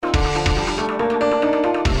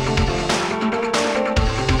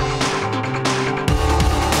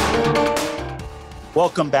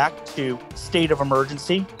Welcome back to State of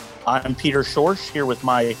Emergency. I'm Peter Schorsch here with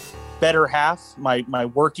my better half, my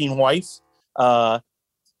working wife,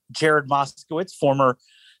 Jared Moskowitz, former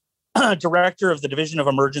director of the Division of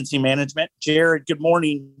Emergency Management. Jared, good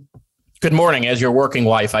morning. Good morning. As your working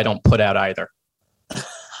wife, I don't put out either.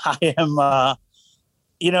 I am,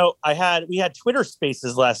 we had Twitter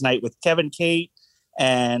Spaces last night with Kevin Kate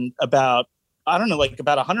and about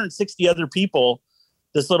 160 other people,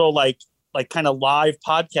 this little like kind of live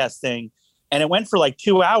podcast thing. And it went for like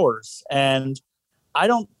 2 hours. And I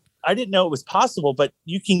didn't know it was possible, but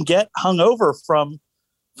you can get hungover from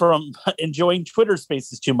enjoying Twitter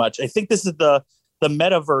Spaces too much. I think this is the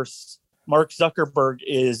metaverse Mark Zuckerberg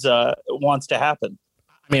wants to happen.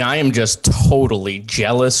 I mean, I am just totally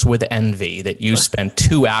jealous with envy that you spent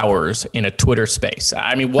 2 hours in a Twitter space.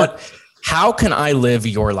 I mean, how can I live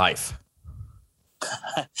your life?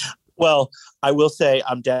 Well, I will say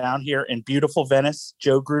I'm down here in beautiful Venice,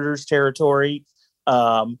 Joe Gruder's territory,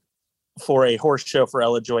 for a horse show for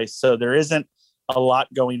Ella Joyce. So there isn't a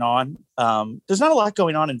lot going on. There's not a lot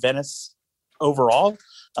going on in Venice overall.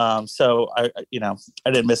 So I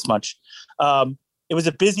didn't miss much. It was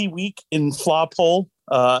a busy week in Flopole.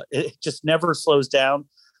 It just never slows down.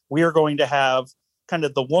 We are going to have kind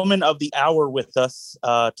of the woman of the hour with us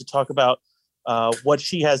to talk about what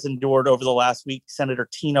she has endured over the last week, Senator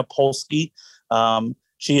Tina Polsky.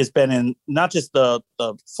 She has been in not just the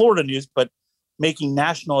Florida news, but making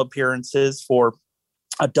national appearances for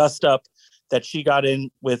a dust-up that she got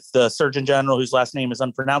in with the Surgeon General, whose last name is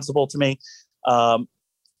unpronounceable to me.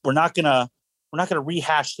 We're not gonna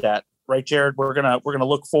rehash that, right, Jared? We're gonna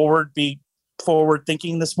look forward, be forward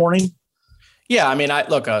thinking this morning. Yeah, I mean,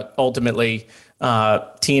 ultimately,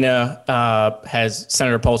 Tina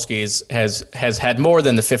Senator Polsky has had more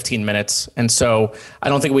than the 15 minutes, and so I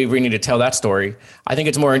don't think we really need to tell that story. I think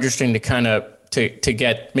it's more interesting to kind of to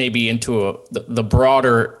get maybe into the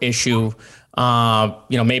broader issue.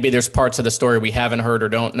 Maybe there's parts of the story we haven't heard or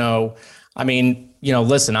don't know. I mean,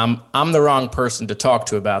 listen, I'm the wrong person to talk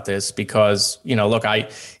to about this because, look,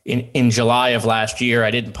 in July of last year,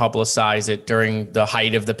 I didn't publicize it during the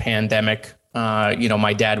height of the pandemic.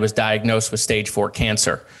 My dad was diagnosed with stage 4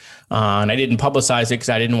 cancer, and I didn't publicize it because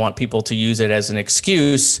I didn't want people to use it as an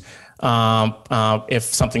excuse if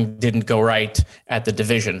something didn't go right at the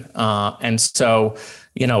division. And so,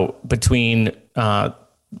 between the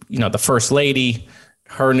First Lady,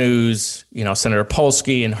 her news, Senator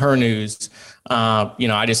Polsky and her news, I'm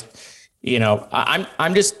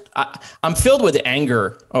filled with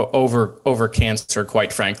anger over cancer,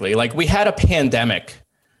 quite frankly. Like, we had a pandemic,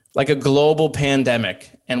 like a global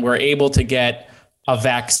pandemic, and we're able to get a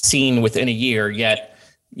vaccine within a year. Yet,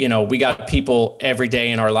 we got people every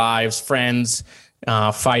day in our lives, friends,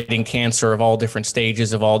 fighting cancer of all different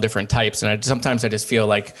stages, of all different types. And sometimes I just feel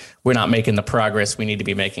like we're not making the progress we need to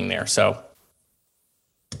be making there. So.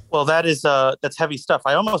 Well, that's heavy stuff.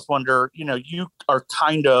 I almost wonder, you are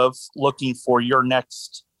kind of looking for your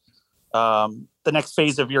next, the next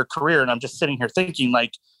phase of your career. And I'm just sitting here thinking,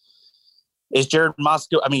 like, is Jared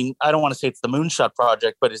Moskowitz, I mean, I don't want to say it's the Moonshot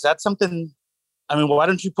Project, but is that something, I mean, why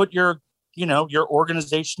don't you put your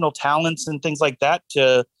organizational talents and things like that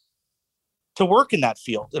to work in that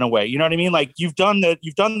field in a way? You know what I mean? Like, you've done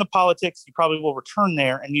the politics, you probably will return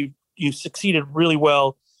there, and you succeeded really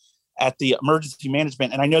well at the emergency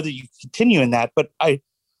management. And I know that you continue in that, but I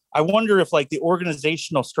wonder if, like, the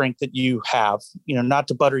organizational strength that you have, not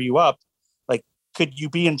to butter you up, like, could you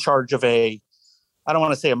be in charge of I don't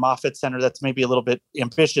want to say a Moffitt Center, that's maybe a little bit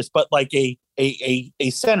ambitious, but like a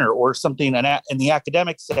center or something in the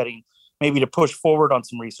academic setting, maybe to push forward on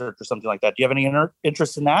some research or something like that. Do you have any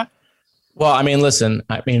interest in that? Well, I mean, listen,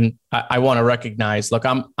 I want to recognize, look,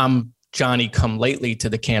 I'm Johnny come lately to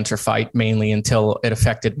the cancer fight, mainly until it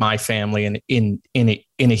affected my family in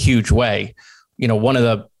a huge way. One of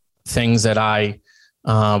the things that I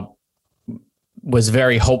was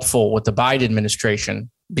very hopeful with the Biden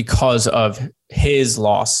administration because of his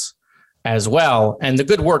loss as well, and the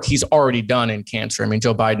good work he's already done in cancer. I mean,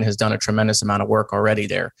 Joe Biden has done a tremendous amount of work already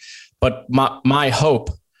there. But my hope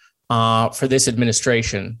for this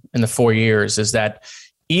administration in the 4 years is that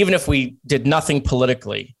even if we did nothing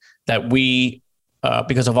politically, that we,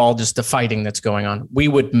 because of all just the fighting that's going on, we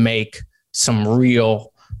would make some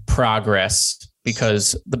real progress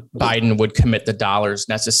because the Biden would commit the dollars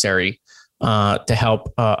necessary to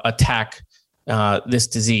help attack this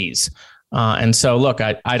disease. And so, look,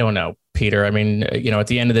 I don't know, Peter. I mean, at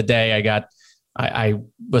the end of the day, I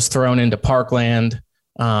was thrown into Parkland.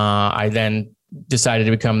 I then decided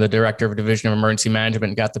to become the director of a division of emergency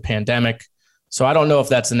management and got the pandemic. So I don't know if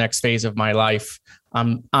that's the next phase of my life.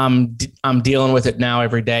 I'm dealing with it now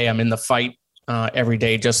every day. I'm in the fight every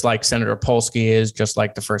day, just like Senator Polsky is, just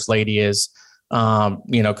like the First Lady is.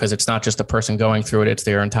 Because it's not just the person going through it; it's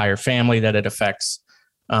their entire family that it affects,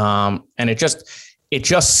 and it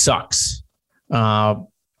just sucks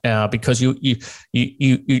because you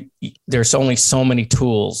there's only so many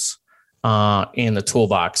tools in the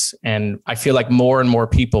toolbox, and I feel like more and more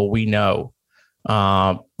people we know,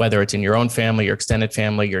 whether it's in your own family, your extended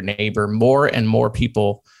family, your neighbor, more and more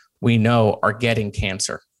people we know are getting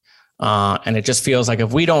cancer, and it just feels like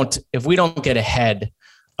if we don't get ahead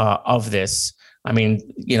of this, I mean,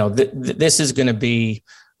 this is going to be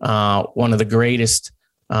one of the greatest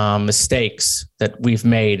mistakes that we've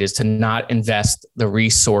made, is to not invest the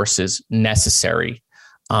resources necessary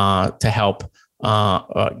to help,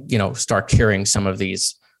 start curing some of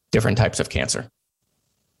these different types of cancer.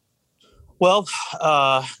 Well,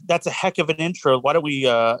 that's a heck of an intro. Why don't we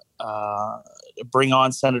bring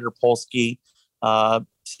on Senator Polsky?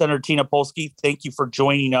 Senator Tina Polsky, thank you for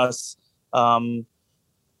joining us. Not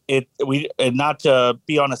to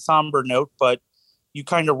be on a somber note, but you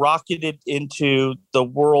kind of rocketed into the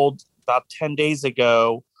world about 10 days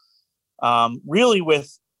ago, really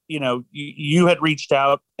with, you had reached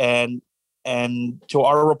out and to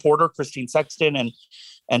our reporter, Christine Sexton,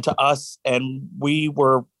 and to us, and we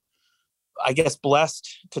were, I guess, blessed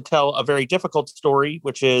to tell a very difficult story,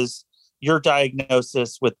 which is your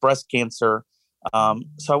diagnosis with breast cancer.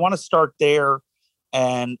 So I want to start there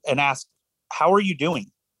and ask, how are you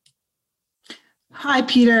doing? Hi,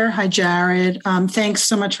 Peter. Hi, Jared. Thanks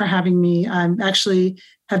so much for having me. I actually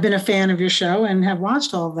have been a fan of your show and have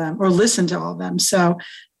watched all of them or listened to all of them. So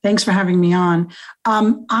thanks for having me on.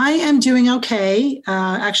 I am doing okay.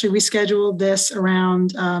 Actually, we scheduled this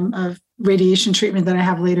around a radiation treatment that I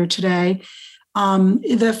have later today.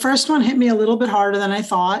 The first one hit me a little bit harder than I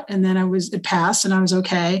thought, and then it passed and I was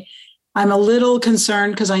okay. I'm a little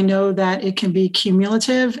concerned because I know that it can be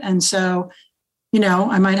cumulative. And so,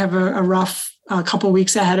 I might have a rough couple of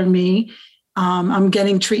weeks ahead of me. I'm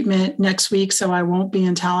getting treatment next week, so I won't be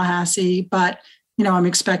in Tallahassee, but, I'm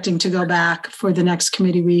expecting to go back for the next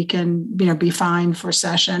committee week and, be fine for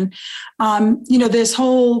session. This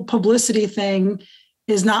whole publicity thing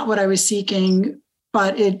is not what I was seeking,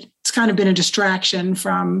 but it's kind of been a distraction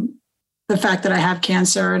from the fact that I have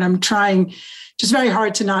cancer, and I'm trying just very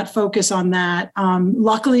hard to not focus on that.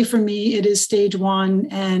 Luckily for me, it is stage 1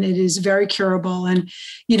 and it is very curable. And,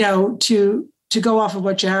 to go off of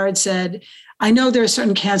what Jared said, I know there are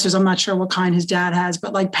certain cancers, I'm not sure what kind his dad has,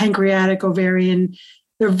 but like pancreatic, ovarian,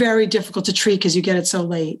 they're very difficult to treat because you get it so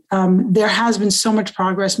late. There has been so much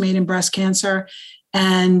progress made in breast cancer.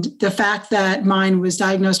 And the fact that mine was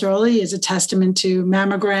diagnosed early is a testament to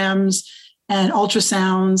mammograms and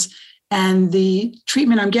ultrasounds. And the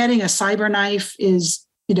treatment I'm getting, a CyberKnife, is,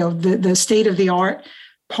 the state of the art,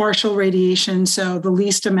 partial radiation. So the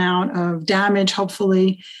least amount of damage,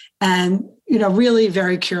 hopefully, and, really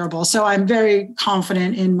very curable. So I'm very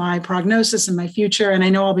confident in my prognosis and my future. And I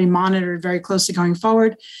know I'll be monitored very closely going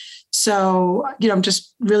forward. So, I'm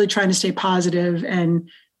just really trying to stay positive and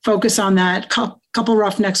focus on that couple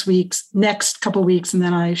rough next couple weeks, and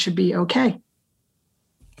then I should be okay.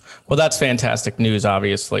 Well, that's fantastic news,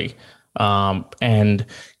 obviously. And,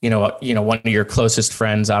 one of your closest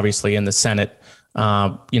friends, obviously in the Senate,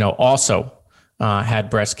 also had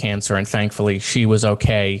breast cancer, and thankfully she was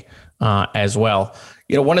okay as well.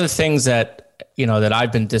 One of the things that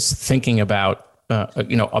I've been just thinking about,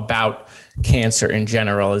 about cancer in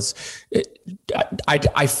general is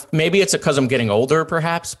I maybe it's because I'm getting older,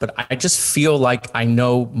 perhaps, but I just feel like I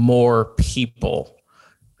know more people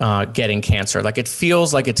getting cancer. Like it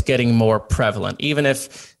feels like it's getting more prevalent, even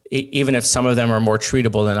if some of them are more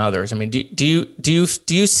treatable than others. I mean, do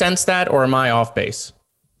you sense that, or am I off base?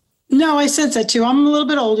 No, I sense that too. I'm a little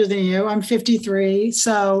bit older than you. I'm 53.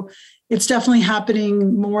 So it's definitely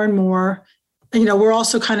happening more and more. We're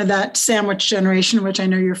also kind of that sandwich generation, which I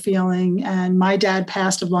know you're feeling. And my dad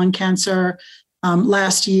passed of lung cancer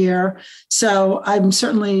last year. So I'm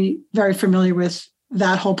certainly very familiar with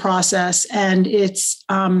that whole process. And it's,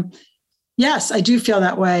 yes, I do feel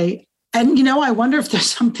that way. And, I wonder if there's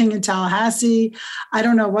something in Tallahassee. I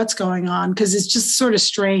don't know what's going on, because it's just sort of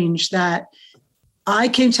strange that I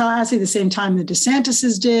came to Tallahassee the same time the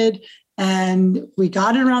DeSantis's did, and we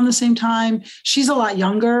got it around the same time. She's a lot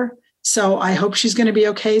younger, so I hope she's going to be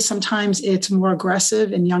okay. Sometimes it's more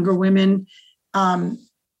aggressive in younger women. And,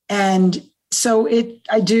 So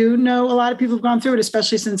I do know a lot of people have gone through it,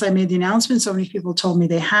 especially since I made the announcement. So many people told me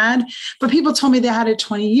they had, but people told me they had it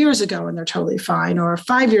 20 years ago and they're totally fine, or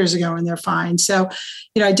 5 years ago and they're fine. So,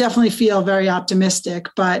 I definitely feel very optimistic,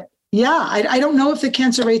 but yeah, I don't know if the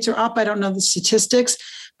cancer rates are up. I don't know the statistics,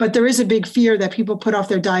 but there is a big fear that people put off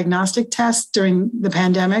their diagnostic tests during the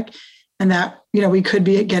pandemic, and that, we could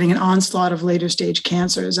be getting an onslaught of later stage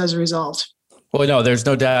cancers as a result. Well, no, there's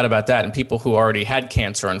no doubt about that. And people who already had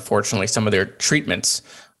cancer, unfortunately, some of their treatments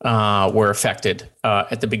were affected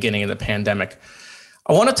at the beginning of the pandemic.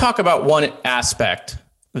 I want to talk about one aspect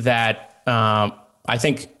that I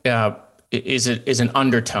think is an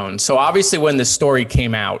undertone. So obviously, when the story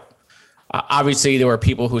came out, obviously there were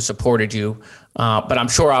people who supported you, but I'm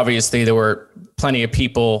sure obviously there were plenty of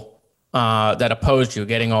people that opposed you,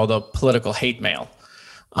 getting all the political hate mail.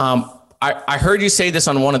 I heard you say this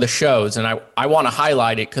on one of the shows, and I want to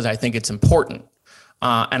highlight it because I think it's important.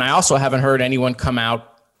 And I also haven't heard anyone come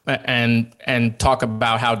out and talk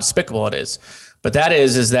about how despicable it is. But that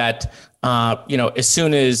is that, as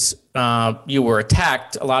soon as you were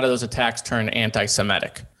attacked, a lot of those attacks turned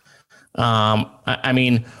anti-Semitic. I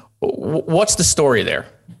mean, what's the story there?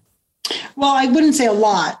 Well, I wouldn't say a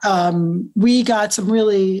lot. We got some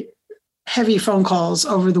really heavy phone calls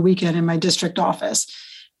over the weekend in my district office.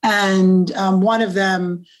 And one of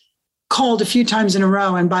them called a few times in a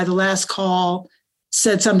row, and by the last call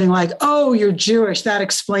said something like, "Oh, you're Jewish, that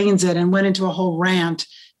explains it," and went into a whole rant.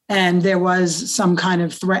 And there was some kind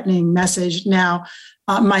of threatening message. Now,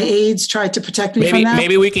 my aides tried to protect me from that.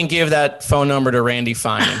 Maybe we can give that phone number to Randy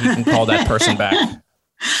Fine, and he can call that person back.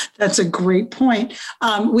 That's a great point.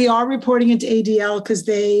 We are reporting into ADL because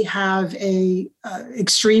they have a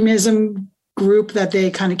extremism group that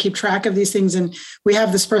they kind of keep track of these things. And we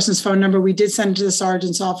have this person's phone number. We did send it to the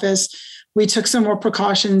sergeant's office. We took some more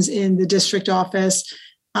precautions in the district office.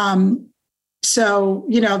 So,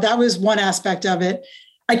 that was one aspect of it.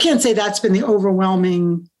 I can't say that's been the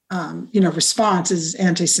overwhelming, response is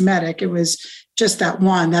anti-Semitic. It was just that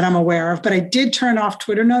one that I'm aware of. But I did turn off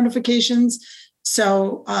Twitter notifications.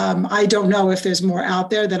 So I don't know if there's more out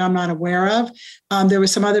there that I'm not aware of. There were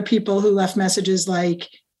some other people who left messages like,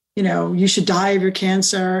 you should die of your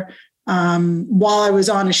cancer. While I was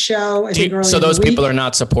on a show, I think so those people are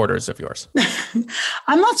not supporters of yours.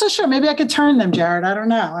 I'm not so sure. Maybe I could turn them, Jared. I don't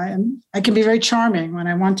know. I can be very charming when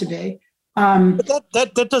I want to be. But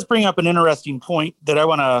that does bring up an interesting point that I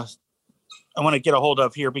want to get a hold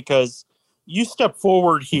of here, because you step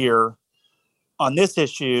forward here on this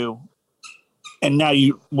issue, and now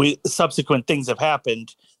subsequent things have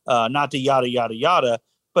happened. Not to yada yada yada,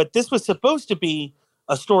 but this was supposed to be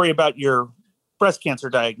a story about your breast cancer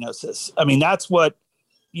diagnosis. I mean, that's what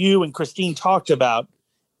you and Christine talked about.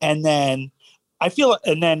 And then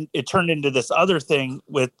it turned into this other thing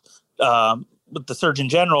with the Surgeon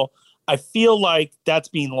General. I feel like that's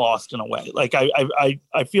being lost in a way. Like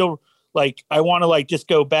I feel like I want to just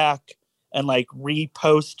go back and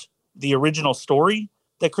repost the original story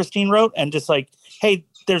that Christine wrote and just hey,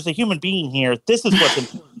 there's a human being here. This is what's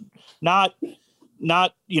important.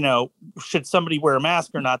 Not, should somebody wear a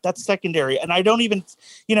mask or not? That's secondary. And I don't even,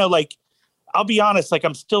 I'll be honest,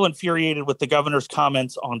 I'm still infuriated with the governor's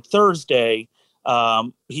comments on Thursday.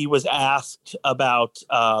 He was asked about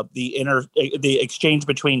the exchange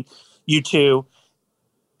between you two.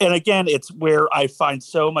 And again, it's where I find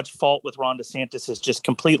so much fault with Ron DeSantis is just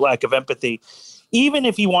complete lack of empathy. Even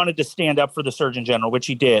if he wanted to stand up for the Surgeon General, which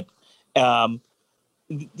he did, the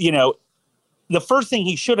first thing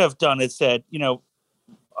he should have done is said,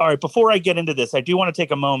 all right, before I get into this, I do want to take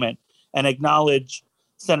a moment and acknowledge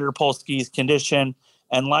Senator Polsky's condition.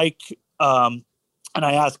 And and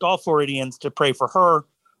I ask all Floridians to pray for her,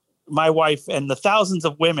 my wife, and the thousands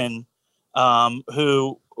of women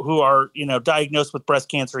who are, diagnosed with breast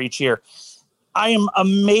cancer each year. I am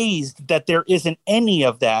amazed that there isn't any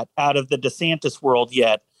of that out of the DeSantis world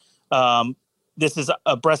yet. This is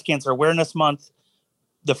a breast cancer awareness month.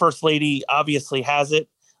 The First Lady obviously has it.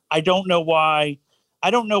 I don't know why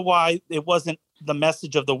it wasn't the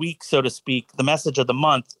message of the week, so to speak, the message of the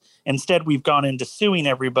month. Instead, we've gone into suing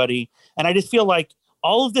everybody. And I just feel like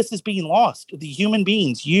all of this is being lost. The human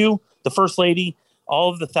beings, you, the First Lady, all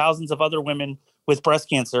of the thousands of other women with breast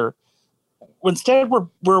cancer. Instead,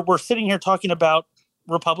 we're sitting here talking about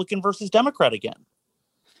Republican versus Democrat again.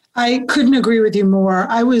 I couldn't agree with you more.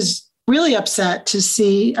 I was really upset to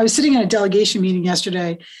see, I was sitting in a delegation meeting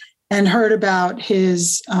yesterday and heard about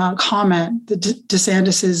his comment,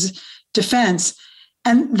 DeSantis's defense.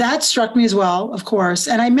 And that struck me as well, of course.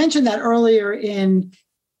 And I mentioned that earlier in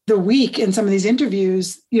the week in some of these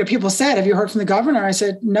interviews, people said, have you heard from the governor? I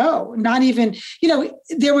said, no, not even,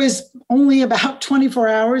 there was only about 24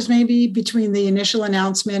 hours maybe between the initial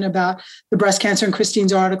announcement about the breast cancer and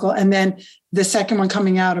Christine's article and then the second one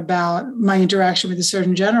coming out about my interaction with the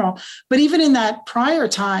Surgeon General. But even in that prior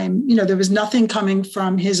time, there was nothing coming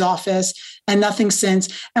from his office and nothing since.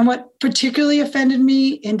 And what particularly offended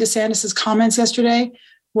me in DeSantis's comments yesterday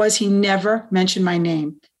was he never mentioned my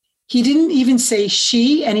name. He didn't even say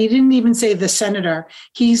she, and he didn't even say the senator.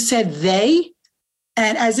 He said they,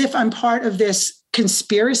 and as if I'm part of this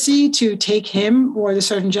conspiracy to take him or the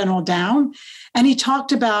Surgeon General down. And he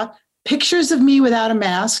talked about pictures of me without a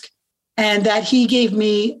mask and that he gave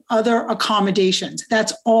me other accommodations.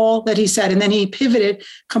 That's all that he said. And then he pivoted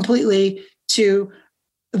completely to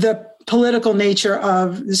the political nature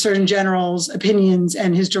of the Surgeon General's opinions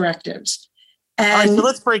and his directives. All right, so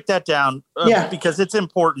let's break that down because it's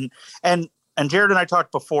important. And Jared and I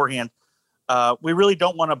talked beforehand. We really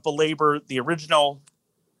don't want to belabor the original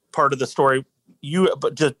part of the story.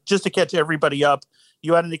 But just to catch everybody up,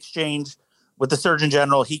 you had an exchange with the Surgeon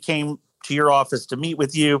General. He came to your office to meet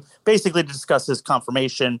with you, basically to discuss his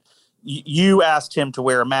confirmation. You asked him to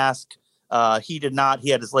wear a mask. He did not. He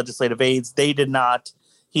had his legislative aides. They did not.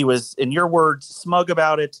 He was, in your words, smug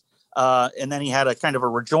about it. And then he had a kind of a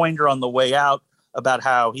rejoinder on the way out about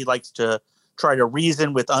how he likes to try to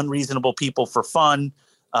reason with unreasonable people for fun.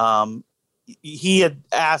 He had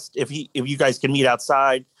asked if you guys can meet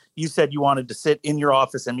outside. You said you wanted to sit in your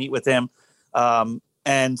office and meet with him.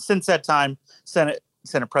 And since that time, Senate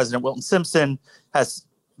President Wilton Simpson has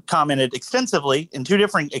commented extensively in two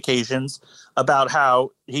different occasions about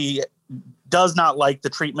how he does not like the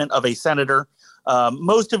treatment of a senator.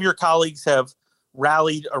 Most of your colleagues have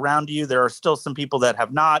rallied around you. There are still some people that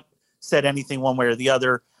have not said anything one way or the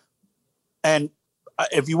other. And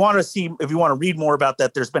if you want to read more about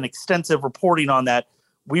that, there's been extensive reporting on that.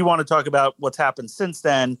 We want to talk about what's happened since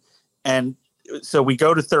then. And so we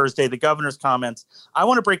go to Thursday, the governor's comments. I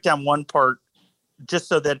want to break down one part just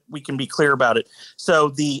so that we can be clear about it. So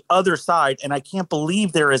the other side, and I can't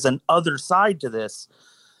believe there is an other side to this,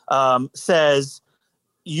 says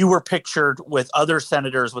you were pictured with other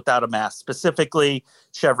senators without a mask, specifically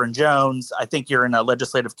Chevron Jones. I think you're in a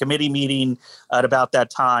legislative committee meeting at about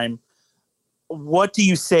that time. What do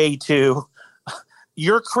you say to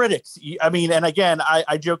your critics? I mean, and again,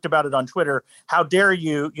 I joked about it on Twitter. How dare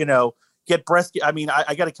you, get breast? I mean,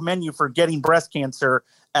 I got to commend you for getting breast cancer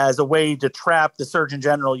as a way to trap the Surgeon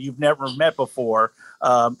General you've never met before.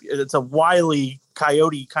 It's a wily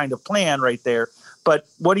coyote kind of plan right there. But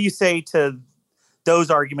what do you say to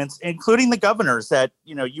those arguments, including the governor's, that,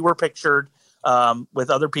 you were pictured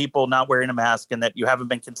with other people not wearing a mask and that you haven't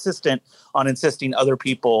been consistent on insisting other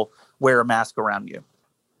people wear a mask around you?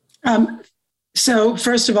 So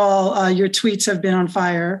first of all, your tweets have been on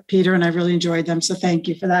fire, Peter, and I've really enjoyed them. So thank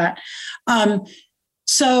you for that. It's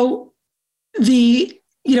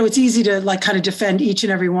easy to kind of defend each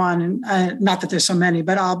and every one, and not that there's so many,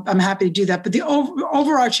 but I'm happy to do that. But the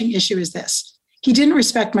overarching issue is this. He didn't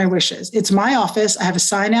respect my wishes. It's my office. I have a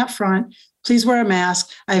sign out front. Please wear a mask.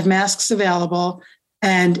 I have masks available.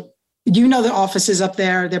 And the offices up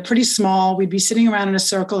there, they're pretty small. We'd be sitting around in a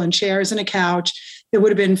circle in chairs and a couch. There would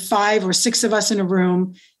have been 5 or 6 of us in a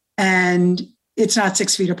room, and it's not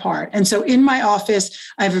 6 feet apart. And so in my office,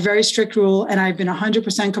 I have a very strict rule, and I've been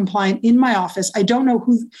 100% compliant in my office. I don't know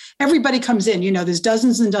who, everybody comes in, there's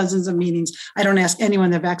dozens and dozens of meetings. I don't ask anyone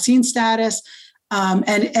their vaccine status.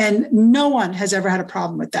 And no one has ever had a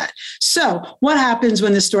problem with that. So what happens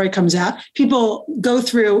when this story comes out? People go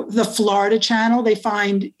through the Florida channel. They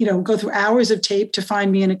find, go through hours of tape to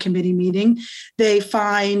find me in a committee meeting. They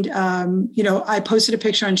find, I posted a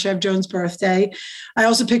picture on Chev Jones' birthday. I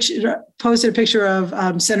also posted a picture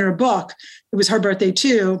of Senator Book. It was her birthday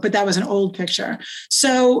too, but that was an old picture.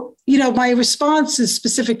 So, my response to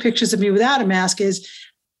specific pictures of me without a mask is,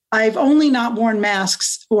 I've only not worn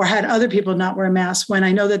masks or had other people not wear masks when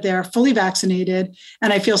I know that they're fully vaccinated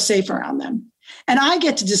and I feel safe around them. And I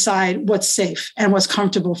get to decide what's safe and what's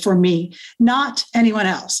comfortable for me, not anyone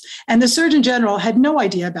else. And the Surgeon General had no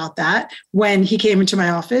idea about that when he came into my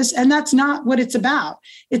office. And that's not what it's about.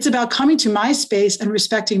 It's about coming to my space and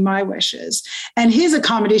respecting my wishes. And his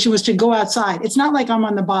accommodation was to go outside. It's not like I'm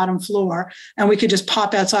on the bottom floor and we could just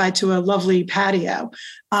pop outside to a lovely patio.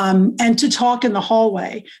 And to talk in the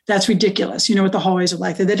hallway, that's ridiculous. You know what the hallways are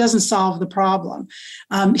like. That doesn't solve the problem.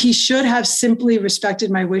 He should have simply respected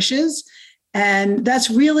my wishes. And that's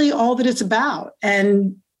really all that it's about.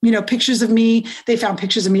 And, pictures of me, they found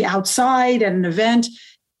pictures of me outside at an event.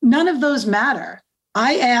 None of those matter.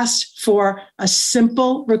 I asked for a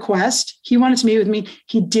simple request. He wanted to meet with me.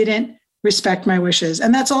 He didn't respect my wishes.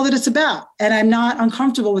 And that's all that it's about. And I'm not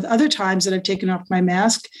uncomfortable with other times that I've taken off my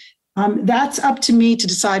mask. That's up to me to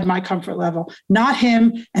decide my comfort level, not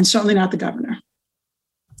him, and certainly not the governor.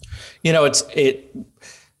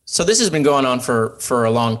 So this has been going on for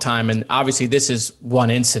a long time. And obviously this is one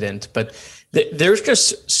incident, but there's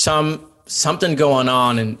just something going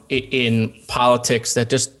on in politics that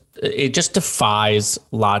just defies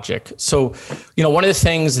logic. So, one of the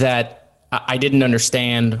things that I didn't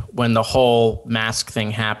understand when the whole mask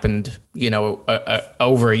thing happened,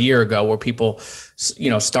 over a year ago, where people,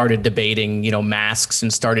 started debating, masks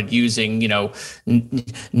and started using,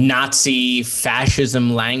 Nazi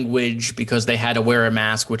fascism language because they had to wear a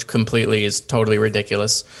mask, which completely is totally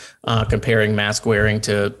ridiculous. Comparing mask wearing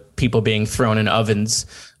to people being thrown in ovens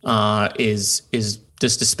is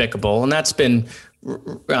just despicable. And that's been,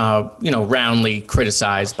 roundly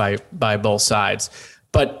criticized by both sides.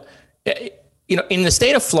 But in the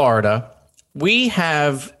state of Florida, we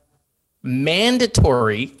have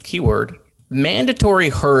mandatory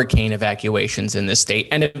hurricane evacuations in this state,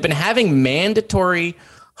 and have been having mandatory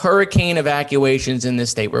hurricane evacuations in this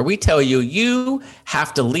state where we tell you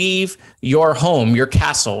have to leave your home, your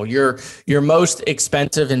castle, your most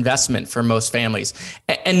expensive investment for most families.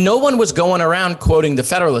 And no one was going around quoting the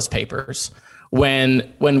Federalist Papers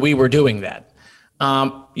when we were doing that.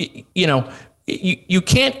 You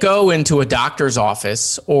can't go into a doctor's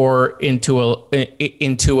office or into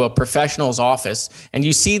a professional's office and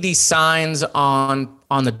you see these signs on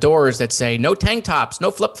the doors that say no tank tops, no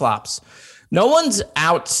flip-flops. No one's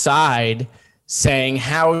outside saying,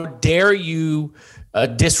 how dare you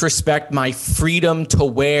disrespect my freedom to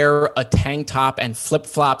wear a tank top and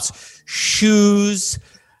flip-flops, shoes.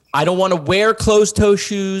 I don't want to wear closed-toe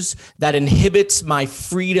shoes. That inhibits my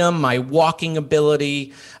freedom, my walking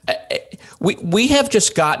ability. We have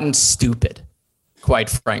just gotten stupid, quite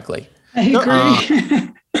frankly. I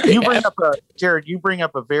agree. Jared, you bring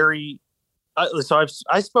up a very, I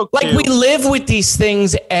spoke like, we live with these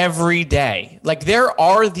things every day. Like, there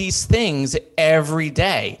are these things every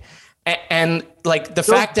day. And like the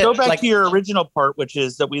fact that, go back to your original part, which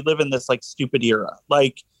is that we live in this like stupid era.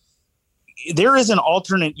 Like, there is an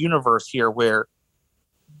alternate universe here where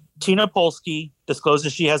Tina Polsky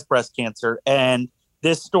discloses she has breast cancer, and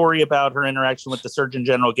this story about her interaction with the Surgeon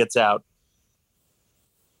General gets out.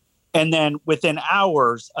 And then within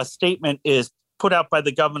hours, a statement is put out by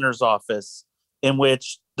the governor's office in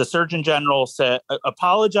which the Surgeon General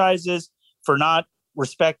apologizes for not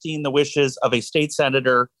respecting the wishes of a state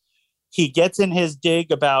senator. He gets in his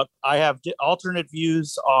dig about, I have alternate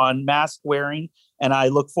views on mask wearing, and I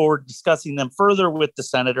look forward to discussing them further with the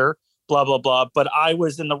senator, blah, blah, blah. But I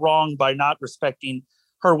was in the wrong by not respecting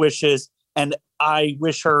her wishes, and I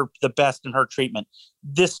wish her the best in her treatment.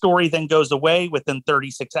 This story then goes away within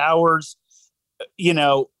 36 hours.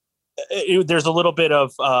 There's a little bit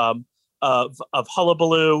of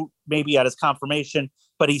hullabaloo, maybe at his confirmation,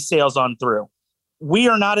 but he sails on through. We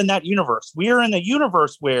are not in that universe. We are in a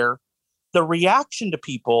universe where the reaction to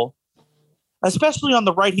people, especially on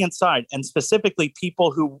the right-hand side, and specifically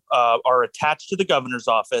people who are attached to the governor's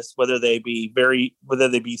office, whether they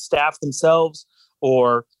be staff themselves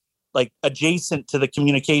or like adjacent to the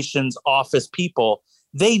communications office people,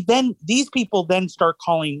 these people then start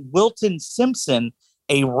calling Wilton Simpson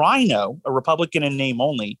a rhino, a Republican in name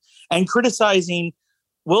only, and criticizing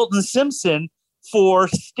Wilton Simpson for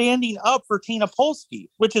standing up for Tina Polsky,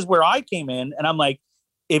 which is where I came in. And I'm like,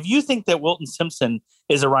 if you think that Wilton Simpson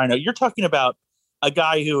is a rhino, you're talking about a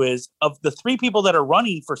guy who is, of the three people that are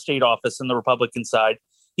running for state office in the Republican side,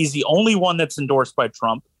 he's the only one that's endorsed by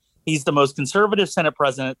Trump. He's the most conservative Senate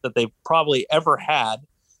president that they've probably ever had,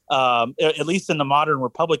 at least in the modern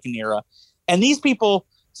Republican era. And these people,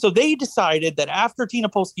 so they decided that after Tina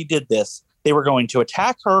Polsky did this, they were going to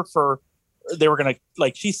attack her they were going to,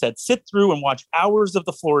 like she said, sit through and watch hours of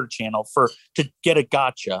the Florida Channel to get a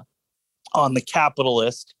gotcha on the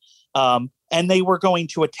capitalist. And they were going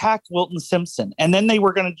to attack Wilton Simpson. And then they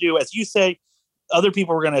were going to do, as you say, other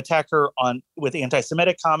people were going to attack her with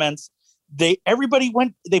anti-Semitic comments. They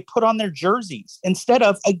put on their jerseys instead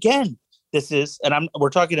of, again, we're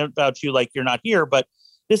talking about you like you're not here, but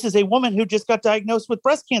this is a woman who just got diagnosed with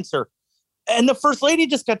breast cancer. And the first lady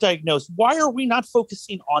just got diagnosed. Why are we not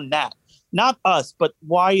focusing on that? Not us, but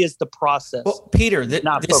why is the process? Well, Peter, this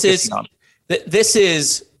is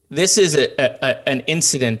an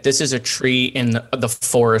incident. This is a tree in the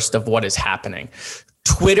forest of what is happening.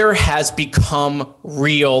 Twitter has become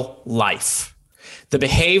real life. The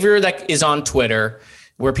behavior that is on Twitter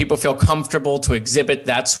where people feel comfortable to exhibit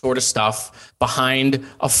that sort of stuff behind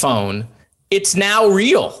a phone. It's now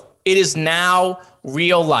real. It is now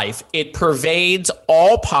real life. It pervades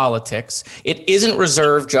all politics. It isn't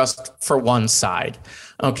reserved just for one side.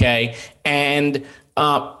 Okay. And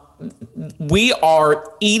we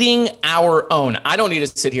are eating our own. I don't need to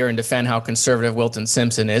sit here and defend how conservative Wilton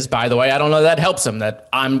Simpson is. By the way, I don't know that helps him that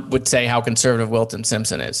I would say how conservative Wilton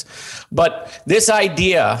Simpson is. But this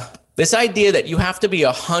idea that you have to be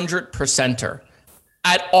 100%er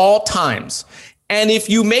at all times. And if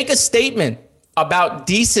you make a statement about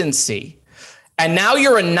decency and now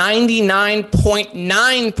you're a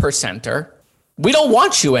 99.9%er, we don't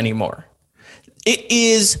want you anymore. It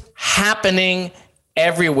is happening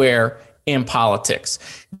everywhere in politics.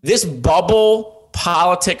 This bubble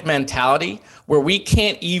politic mentality where we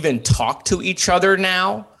can't even talk to each other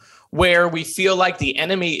now, where we feel like the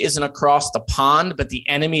enemy isn't across the pond, but the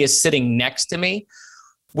enemy is sitting next to me.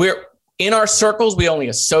 We're in our circles, we only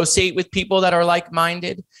associate with people that are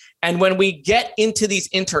like-minded. And when we get into these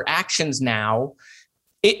interactions now,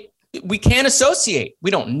 we can't associate.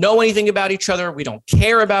 We don't know anything about each other. We don't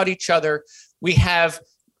care about each other. We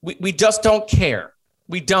just don't care.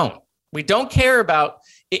 We don't care about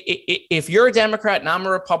if you're a Democrat and I'm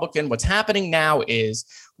a Republican. What's happening now is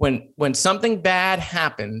when something bad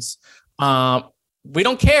happens, we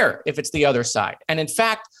don't care if it's the other side. And in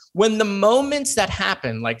fact, when the moments that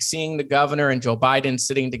happen, like seeing the governor and Joe Biden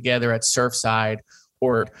sitting together at Surfside,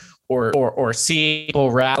 or see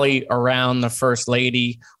people rally around the first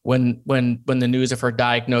lady when the news of her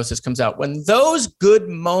diagnosis comes out, when those good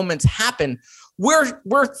moments happen,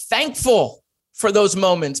 we're thankful for those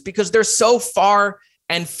moments because they're so far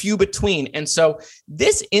and few between. And so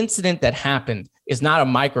this incident that happened is not a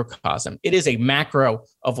microcosm. It is a macro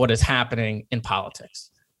of what is happening in politics.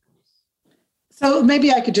 So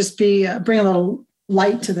maybe I could just bring a little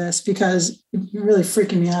light to this because you're really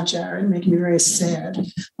freaking me out, Jared, making me very sad.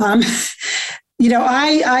 I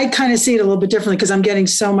kind of see it a little bit differently because I'm getting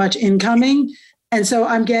so much incoming. And so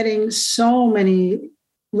I'm getting so many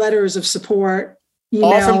letters of support, emails.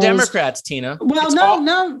 All from Democrats, Tina. Well,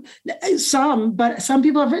 no, some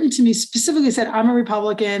people have written to me specifically said, I'm a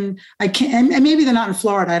Republican. I can't, and maybe they're not in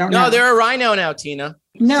Florida. I don't know. No, they're a rhino now, Tina.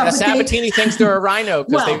 No, Sabatini thinks they're a rhino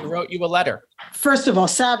because they wrote you a letter. First of all,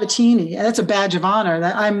 Sabatini, that's a badge of honor.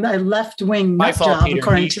 That I'm a left-wing nut job, Peter.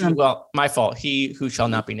 According to them. Well, my fault. He who shall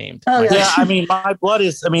not be named. Oh, yeah. I mean, my blood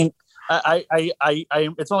is. I mean, I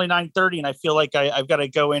it's only 9:30, and I feel like I've got to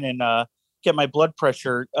go in and get my blood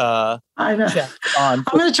pressure. I know. On. I'm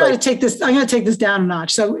going to try to take this. I'm going to take this down a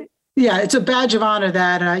notch. So, yeah, it's a badge of honor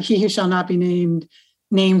that he who shall not be named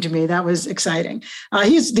me. That was exciting.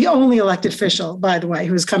 He's the only elected official, by the way,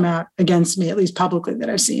 who has come out against me, at least publicly, that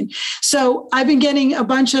I've seen. So I've been getting a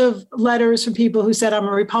bunch of letters from people who said, I'm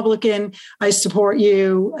a Republican. I support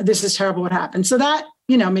you. This is terrible what happened. So that,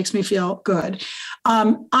 makes me feel good.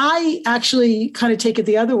 I actually kind of take it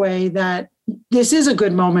the other way, that this is a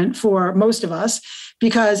good moment for most of us,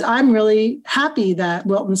 because I'm really happy that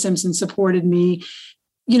Wilton Simpson supported me.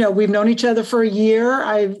 We've known each other for a year.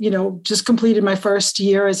 I've, just completed my first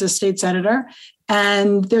year as a state senator,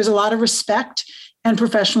 and there's a lot of respect and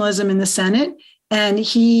professionalism in the Senate. And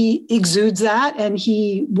he exudes that. And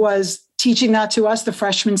he was teaching that to us, the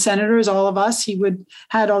freshman senators, all of us. He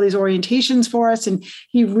had all these orientations for us. And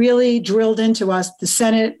he really drilled into us the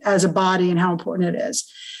Senate as a body and how important it is.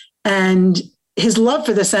 And his love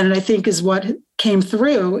for the Senate, I think, is what came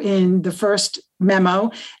through in the first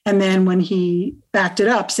memo. And then when he backed it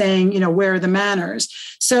up saying, where are the manners?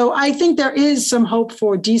 So I think there is some hope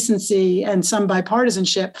for decency and some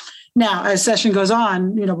bipartisanship. Now, as session goes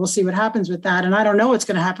on, we'll see what happens with that. And I don't know what's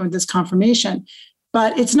going to happen with this confirmation,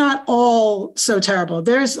 but it's not all so terrible.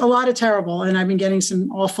 There's a lot of terrible, and I've been getting some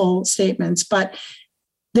awful statements, but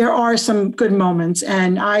there are some good moments.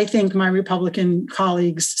 And I think my Republican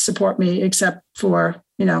colleagues support me, except for,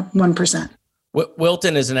 1%.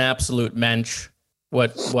 Wilton is an absolute mensch.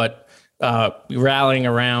 What rallying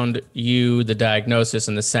around you, the diagnosis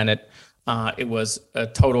in the Senate, it was a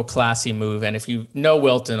total classy move. And if you know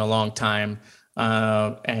Wilton a long time,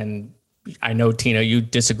 and I know, Tina, you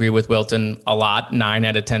disagree with Wilton a lot, 9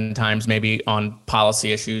 out of 10 times, maybe on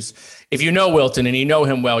policy issues. If you know Wilton and you know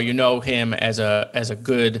him well, you know him as a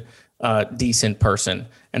good, decent person.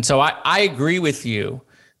 And so I agree with you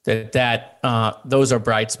that those are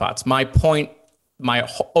bright spots. My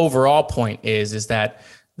overall point is that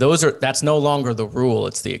that's no longer the rule;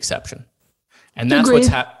 it's the exception, and that's what's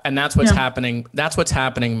happening. That's what's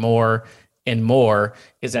happening more and more,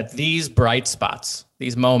 is that these bright spots,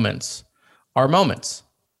 these moments, are moments,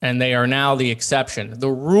 and they are now the exception.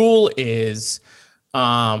 The rule is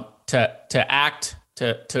to act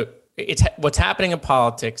to it's what's happening in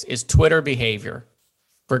politics is Twitter behavior,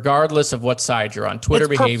 regardless of what side you're on. Twitter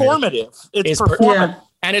behavior performative. It's performative.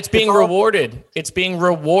 And it's being rewarded. It's being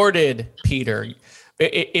rewarded, Peter.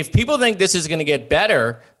 If people think this is going to get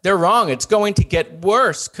better, they're wrong. It's going to get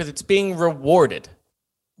worse because it's being rewarded.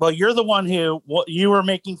 Well, you're the one you were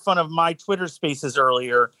making fun of my Twitter spaces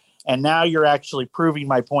earlier, and now you're actually proving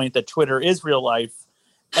my point that Twitter is real life.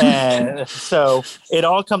 And so it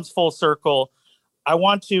all comes full circle. I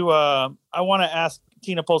want to ask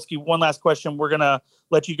Tina Polsky one last question. We're going to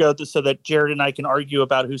let you go so that Jared and I can argue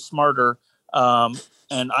about who's smarter.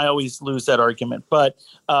 And I always lose that argument. But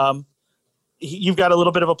you've got a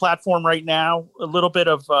little bit of a platform right now, a little bit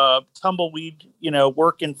of tumbleweed,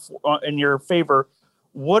 work in your favor.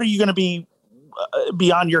 What are you going to be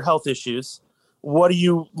beyond your health issues? What are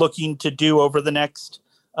you looking to do over the next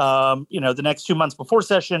the next 2 months before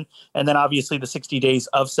session, and then obviously the 60 days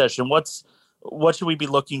of session? What should we be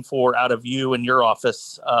looking for out of you and your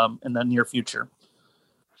office in the near future?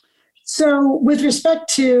 So with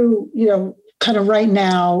respect to, kind of right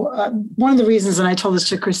now, one of the reasons, and I told this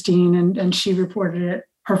to Christine and she reported it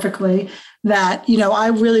perfectly, that, I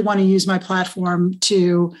really want to use my platform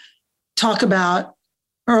to talk about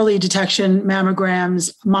early detection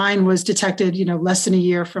mammograms. Mine was detected, less than a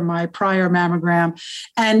year from my prior mammogram.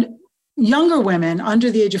 And younger women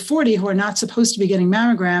under the age of 40 who are not supposed to be getting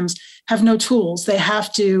mammograms have no tools. They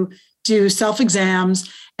have to do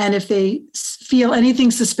self-exams. And if they feel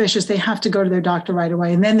anything suspicious, they have to go to their doctor right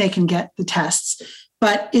away, and then they can get the tests.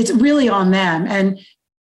 But it's really on them. And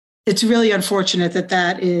it's really unfortunate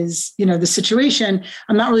that is, the situation.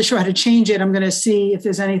 I'm not really sure how to change it. I'm going to see if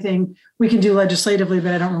there's anything we can do legislatively,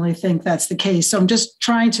 but I don't really think that's the case. So I'm just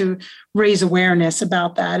trying to raise awareness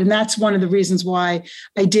about that. And that's one of the reasons why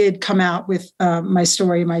I did come out with my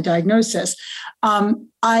story, my diagnosis. I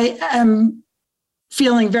am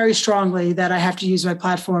feeling very strongly that I have to use my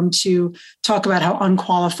platform to talk about how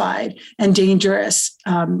unqualified and dangerous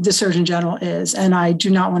the Surgeon General is. And I do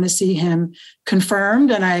not want to see him confirmed.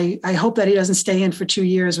 And I hope that he doesn't stay in for 2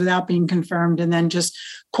 years without being confirmed and then just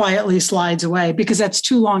quietly slides away, because that's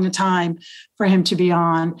too long a time for him to be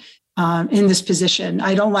on in this position.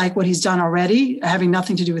 I don't like what he's done already, having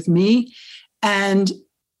nothing to do with me. And,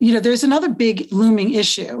 there's another big looming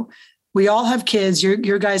issue. We all have kids.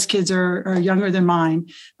 Your guys' kids are younger than mine,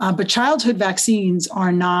 but childhood vaccines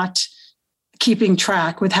are not keeping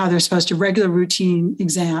track with how they're supposed to. Regular routine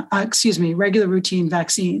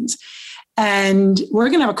vaccines. And we're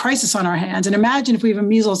going to have a crisis on our hands. And imagine if we have a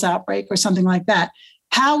measles outbreak or something like that.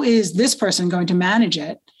 How is this person going to manage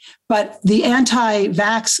it? But the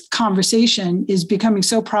anti-vax conversation is becoming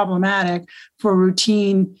so problematic for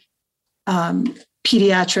routine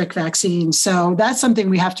pediatric vaccines. So that's something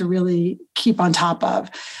we have to really keep on top of.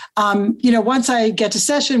 Once I get to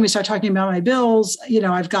session, we start talking about my bills.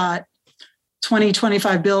 I've got 20,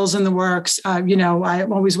 25 bills in the works.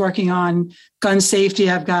 I'm always working on gun safety.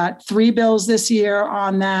 I've got 3 bills this year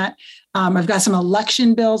on that. I've got some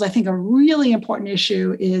election bills. I think a really important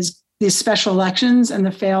issue is these special elections and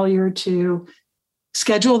the failure to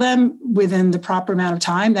schedule them within the proper amount of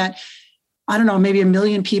time. That, I don't know, maybe 1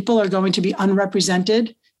 million people are going to be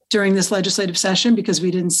unrepresented during this legislative session because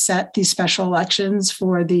we didn't set these special elections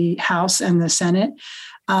for the House and the Senate.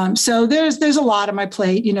 So there's a lot on my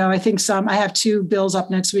plate. I think I have 2 bills up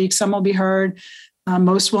next week. Some will be heard.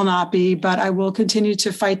 Most will not be, but I will continue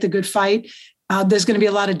to fight the good fight. There's going to be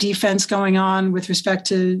a lot of defense going on with respect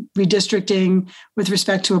to redistricting, with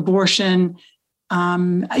respect to abortion.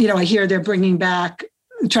 I hear they're bringing back,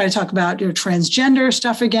 try to talk about transgender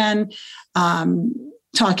stuff again.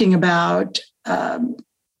 Talking about,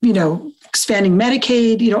 expanding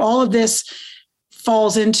Medicaid, all of this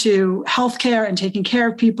falls into healthcare and taking care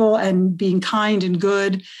of people and being kind and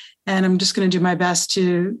good. And I'm just going to do my best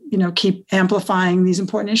to, keep amplifying these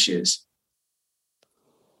important issues.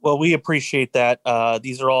 Well, we appreciate that.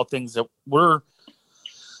 These are all things that we're,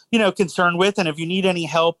 concerned with. And if you need any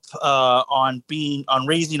help on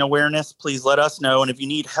raising awareness, please let us know. And if you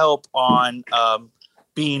need help on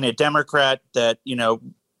being a Democrat that,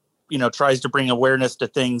 tries to bring awareness to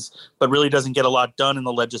things, but really doesn't get a lot done in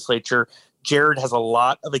the legislature, Jared has a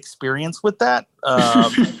lot of experience with that.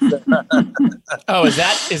 Oh, is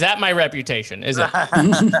that my reputation? Is it?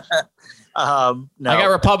 No. I got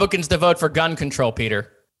Republicans to vote for gun control,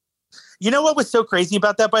 Peter. You know what was so crazy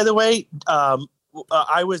about that, by the way?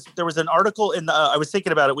 There was an article in the, I was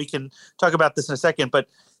thinking about it. We can talk about this in a second, but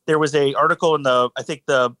there was a article in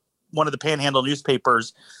one of the Panhandle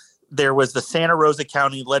newspapers. There was the Santa Rosa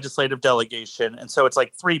County legislative delegation. And so it's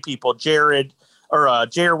like 3 people, Jared,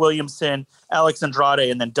 Jair Williamson, Alex Andrade,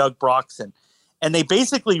 and then Doug Broxson. And they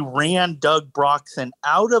basically ran Doug Broxson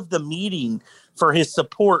out of the meeting for his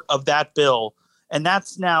support of that bill. And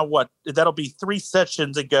that's now that'll be 3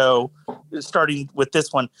 sessions ago, starting with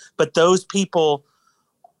this one. But those people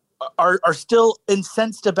are still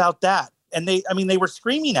incensed about that. And they were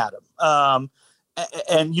screaming at him.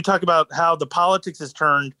 And you talk about how the politics has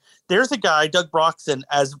turned. There's a guy, Doug Broxson,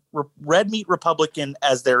 as red meat Republican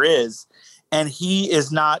as there is. And he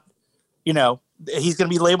is not, he's going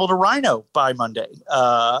to be labeled a rhino by Monday.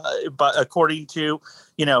 But according to,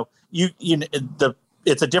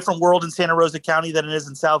 it's a different world in Santa Rosa County than it is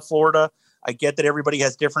in South Florida. I get that everybody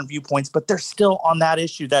has different viewpoints, but they're still on that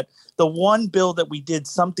issue, that the one bill that we did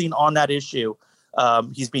something on that issue,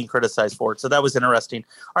 he's being criticized for it. So that was interesting.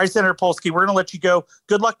 All right, Senator Polsky, we're going to let you go.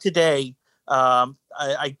 Good luck today.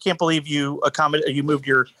 I can't believe you moved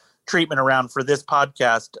your treatment around for this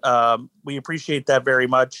podcast. We appreciate that very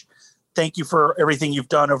much. Thank you for everything you've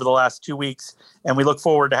done over the last 2 weeks, and we look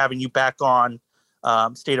forward to having you back on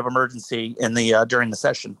state of emergency during the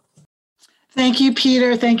session. Thank you,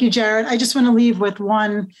 Peter. Thank you, Jared. I just want to leave with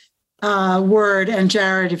one word, and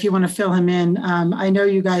Jared, if you want to fill him in. I know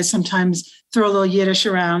you guys sometimes throw a little Yiddish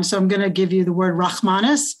around, so I'm going to give you the word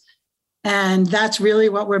Rachmanis, and that's really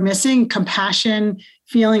what we're missing: compassion,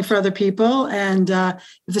 feeling for other people. And if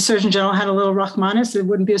the Surgeon General had a little Rachmanis, it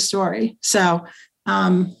wouldn't be a story. So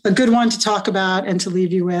a good one to talk about and to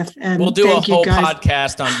leave you with. And we'll do a whole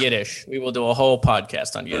podcast on Yiddish. We will do a whole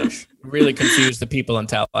podcast on Yiddish. Really confuse the people in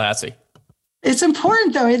Tallahassee. It's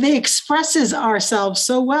important, though. It expresses ourselves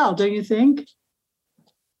so well, don't you think?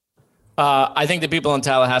 I think the people in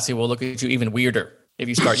Tallahassee will look at you even weirder if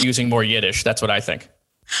you start using more Yiddish. That's what I think.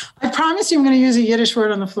 I promise you I'm going to use a Yiddish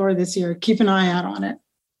word on the floor this year. Keep an eye out on it.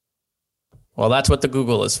 Well, that's what the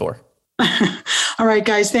Google is for. All right,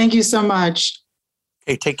 guys. Thank you so much.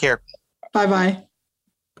 Hey, take care. Bye-bye.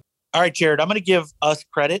 All right, Jared, I'm going to give us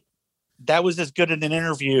credit. That was as good an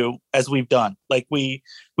interview as we've done. Like we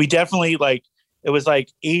definitely it was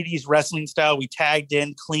like 80s wrestling style. We tagged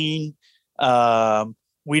in clean.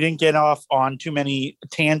 We didn't get off on too many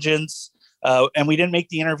tangents, and we didn't make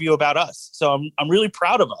the interview about us. So I'm really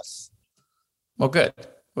proud of us. Well, good.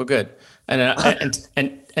 Well, good.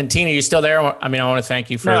 And Tina, you still there? I want to thank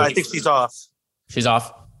you for. No, I think she's off. She's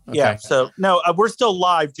off. Okay. Yeah. So no, we're still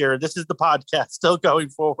live, Jared. This is the podcast still going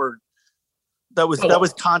forward. That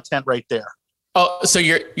was content right there. Oh, so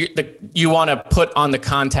you want to put on the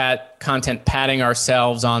content patting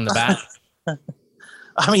ourselves on the back?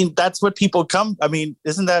 That's what people come.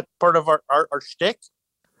 Isn't that part of our shtick?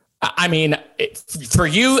 For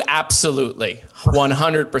you, absolutely,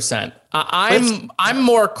 100%. I'm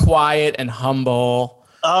more quiet and humble.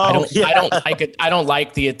 Oh, I don't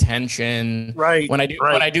like the attention. Right. When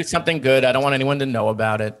I do something good, I don't want anyone to know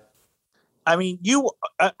about it.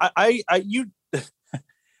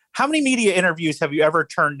 How many media interviews have you ever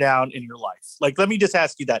turned down in your life? Let me just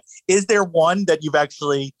ask you that. Is there one that you've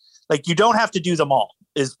actually, you don't have to do them all,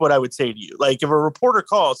 is what I would say to you. If a reporter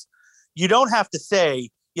calls, you don't have to say,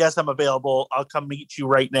 yes, I'm available. I'll come meet you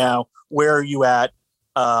right now. Where are you at?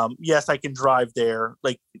 Yes, I can drive there.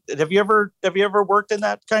 Have you ever worked in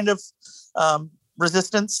that kind of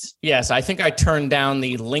resistance? Yes, I think I turned down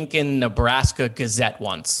the Lincoln, Nebraska Gazette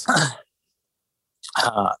once.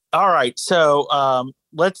 All right, so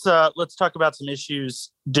let's talk about some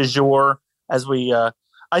issues du jour as we.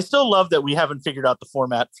 I still love that we haven't figured out the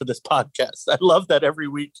format for this podcast. I love that every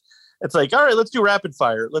week it's all right, let's do rapid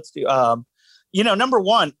fire. Let's do. Number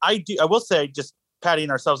one, I will say, just patting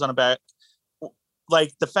ourselves on the back.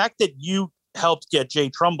 The fact that you helped get Jay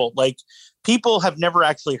Trumbull, people have never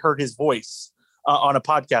actually heard his voice on a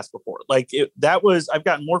podcast before. I've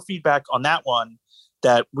gotten more feedback on that one,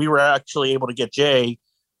 that we were actually able to get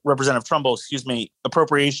Representative Trumbull,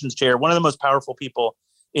 appropriations chair, one of the most powerful people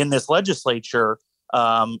in this legislature.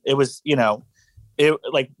 It was,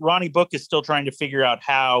 Ronnie Book is still trying to figure out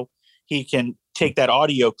how he can take that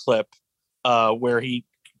audio clip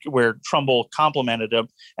where Trumbull complimented him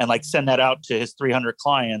and send that out to his 300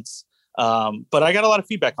 clients. But I got a lot of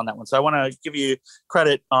feedback on that one. So I want to give you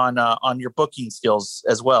credit on your booking skills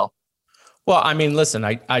as well. Well, listen,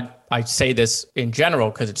 I say this in general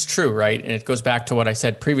because it's true, right? And it goes back to what I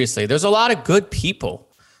said previously. There's a lot of good people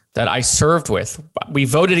that I served with. We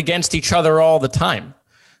voted against each other all the time.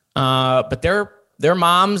 But they're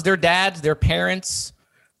moms, their dads, their parents,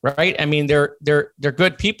 right? They're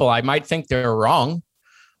good people. I might think they're wrong.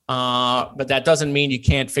 But that doesn't mean you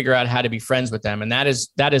can't figure out how to be friends with them. And that is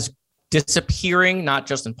disappearing, not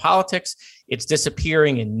just in politics. It's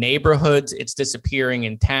disappearing in neighborhoods. It's disappearing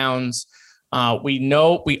in towns. We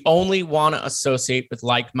know we only want to associate with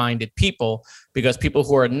like-minded people, because people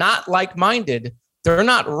who are not like-minded, they're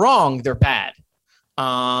not wrong, they're bad.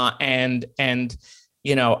 And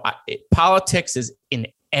politics is in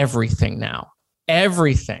everything now.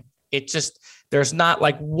 Everything. It just, there's not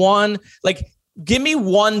like one, like, give me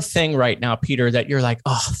one thing right now, Peter, that you're like,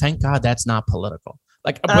 oh, thank God that's not political.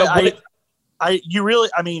 Like, I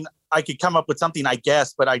could come up with something, I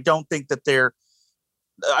guess, but I don't think that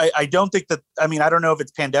I don't know if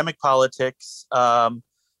it's pandemic politics,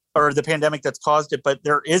 or the pandemic that's caused it, but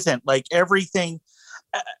there isn't. Like, everything.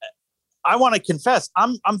 I want to confess,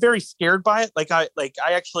 I'm very scared by it. I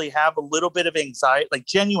actually have a little bit of anxiety, like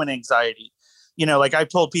genuine anxiety. Like, I've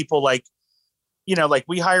told people, like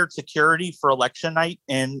we hired security for election night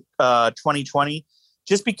in 2020,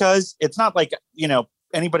 just because it's not like,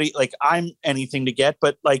 anybody, like, I'm anything to get,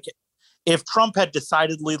 but like, if Trump had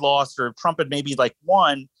decidedly lost, or if Trump had maybe like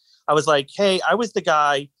won, I was like, hey, I was the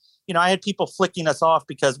guy, I had people flicking us off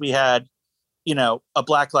because we had, a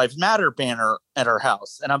Black Lives Matter banner at our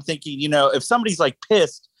house. And I'm thinking, if somebody's like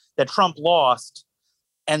pissed that Trump lost,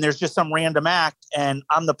 and there's just some random act, and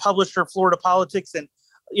I'm the publisher of Florida Politics, and,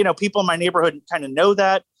 people in my neighborhood kind of know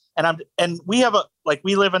that. And we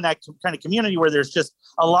live in that kind of community where there's just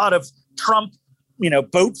a lot of Trump,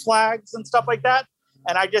 boat flags and stuff like that.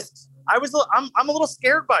 And I'm a little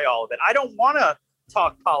scared by all of it. I don't want to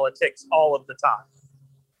talk politics all of the time.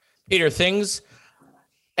 Peter,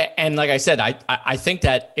 and like I said, I think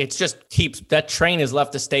that it just keeps, that train has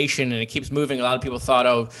left the station and it keeps moving. A lot of people thought,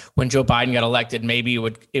 oh, when Joe Biden got elected, maybe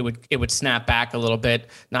it would snap back a little bit.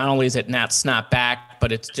 Not only is it not snap back,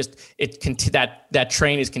 but it's just that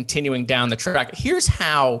train is continuing down the track. Here's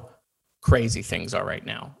how crazy things are right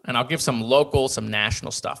now, and I'll give some local, some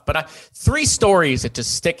national stuff. But 3 stories that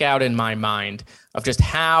just stick out in my mind of just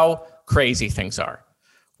how crazy things are.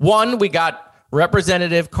 One, we got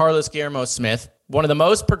Representative Carlos Guillermo Smith, one of the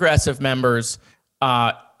most progressive members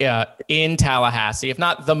in Tallahassee, if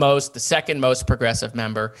not the second most progressive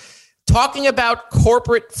member, talking about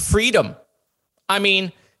corporate freedom. I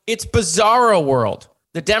mean, it's bizarro world.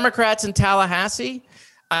 The Democrats in Tallahassee,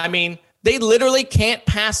 I mean, they literally can't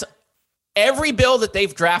pass every bill that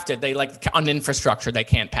they've drafted. They like on infrastructure, they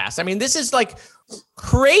can't pass. I mean, this is like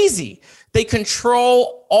crazy. They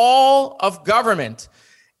control all of government,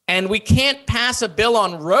 and we can't pass a bill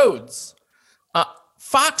on roads.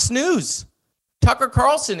 Fox News, Tucker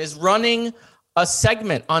Carlson is running a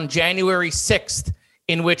segment on January 6th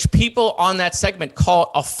in which people on that segment call it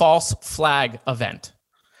a false flag event.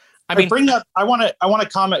 I want to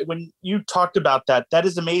comment when you talked about that. That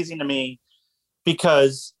is amazing to me,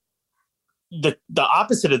 because the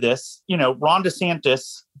opposite of this, Ron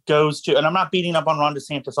DeSantis goes to, and I'm not beating up on Ron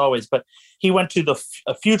DeSantis always, but he went to the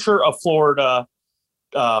Future of Florida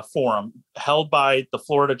forum held by the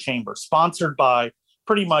Florida Chamber, sponsored by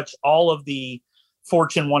pretty much all of the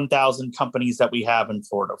Fortune 1000 companies that we have in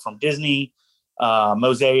Florida, from Disney,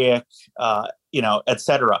 Mosaic, et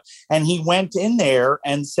cetera. And he went in there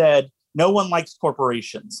and said, no one likes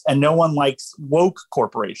corporations and no one likes woke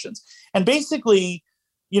corporations. And basically,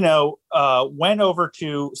 went over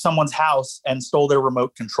to someone's house and stole their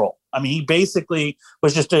remote control. I mean, he basically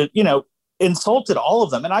was just insulted all of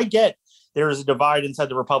them. And I get there is a divide inside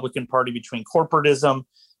the Republican Party between corporatism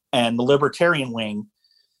and the libertarian wing.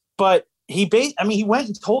 But he went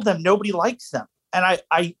and told them nobody likes them. And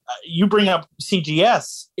you bring up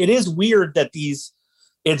CGS. It is weird that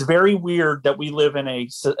it's very weird that we live in a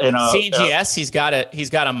CGS. He's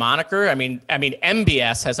got a moniker. I mean,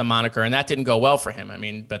 MBS has a moniker, and that didn't go well for him. I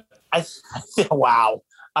mean, but wow.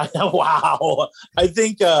 I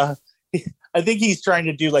think he's trying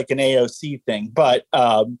to do like an AOC thing, but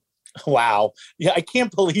wow. Yeah, I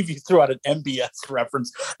can't believe you threw out an MBS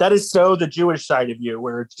reference. That is so the Jewish side of you,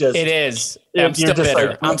 where it's just... It is. I'm still bitter.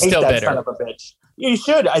 Like, I'm still bitter. Son of a bitch. You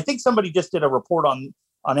should. I think somebody just did a report on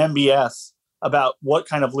MBS about what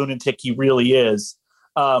kind of lunatic he really is.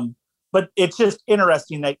 But it's just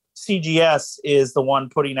interesting that CGS is the one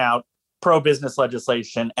putting out pro-business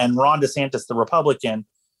legislation, and Ron DeSantis, the Republican,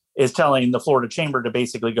 is telling the Florida Chamber to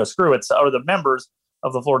basically go screw it, or the members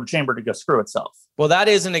of the Florida Chamber to go screw itself. Well, that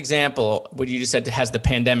is an example. What you just said, has the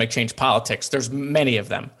pandemic changed politics? There's many of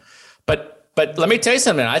them, but let me tell you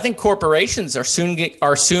something. I think corporations are soon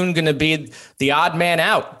going to be the odd man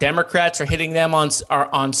out. Democrats are hitting them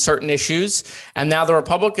on certain issues, and now the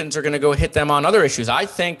Republicans are going to go hit them on other issues. I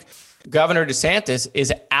think Governor DeSantis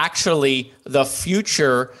is actually the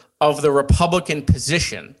future of the Republican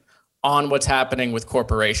position on what's happening with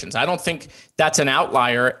corporations. I don't think that's an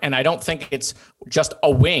outlier, and I don't think it's just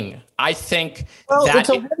a wing. I think it's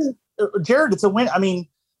a win, Jared. It's a win. I mean,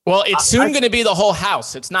 Well, it's soon going to be the whole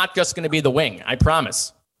house. It's not just going to be the wing. I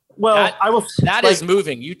promise. Well, I will. That is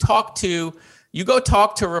moving. You go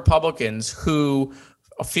talk to Republicans who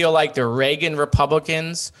feel like they're Reagan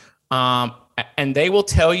Republicans, and they will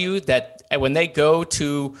tell you that when they go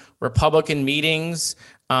to Republican meetings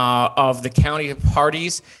of the county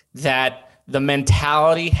parties, that the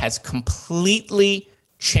mentality has completely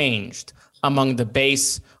changed among the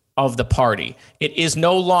base of the party. It is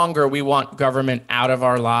no longer, we want government out of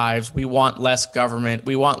our lives. We want less government.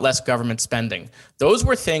 We want less government spending. Those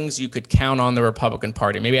were things you could count on the Republican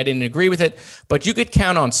Party. Maybe I didn't agree with it, but you could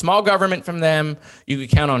count on small government from them. You could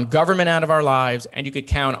count on government out of our lives, and you could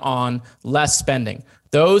count on less spending.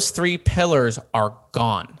 Those three pillars are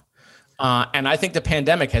gone. And I think the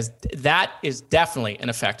pandemic that is definitely an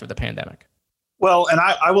effect of the pandemic. Well, and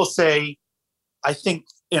I will say, I think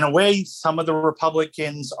in a way, some of the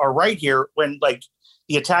Republicans are right here when like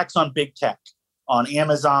the attacks on big tech, on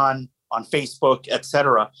Amazon, on Facebook, et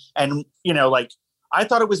cetera. And, like, I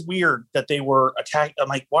thought it was weird that they were attacked. I'm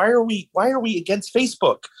like, why are we against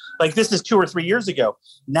Facebook? Like, this is 2 or 3 years ago.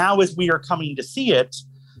 Now, as we are coming to see it,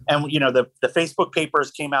 and, the Facebook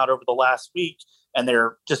papers came out over the last week, and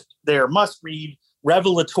they're must read,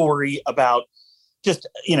 revelatory about just,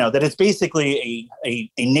 that it's basically a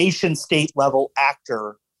nation state level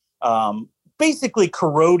actor, basically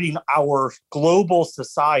corroding our global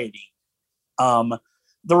society. The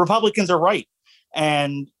Republicans are right.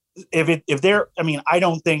 And if they're, I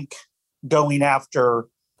don't think going after,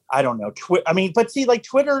 I don't know, but see, like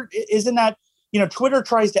Twitter, isn't that, Twitter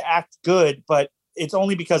tries to act good, but it's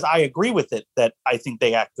only because I agree with it that I think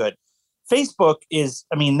they act good. Facebook is,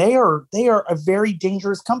 they are a very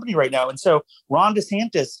dangerous company right now. And so Ron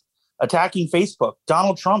DeSantis attacking Facebook,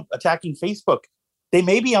 Donald Trump attacking Facebook, they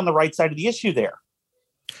may be on the right side of the issue there.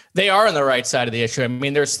 They are on the right side of the issue.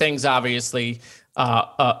 There's things obviously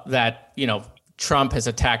that, Trump has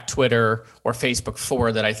attacked Twitter or Facebook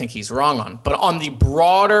for that I think he's wrong on. But on the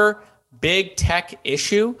broader big tech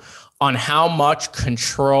issue on how much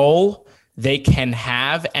control they can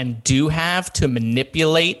have and do have to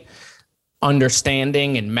manipulate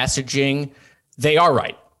understanding and messaging, they are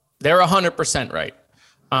right. They're 100% right.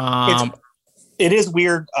 It is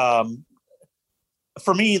weird.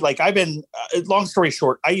 For me, like I've been, long story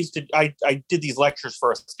short, I did these lectures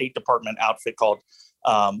for a State Department outfit called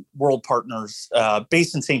World Partners,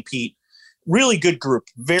 based in St. Pete. Really good group.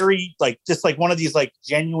 Very just like one of these like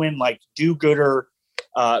genuine, like do-gooder.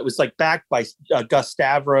 It was like backed by Gus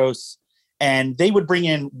Stavros, and they would bring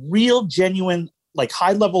in real, genuine, like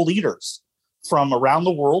high-level leaders from around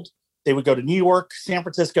the world. They would go to New York, San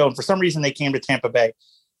Francisco, and for some reason they came to Tampa Bay,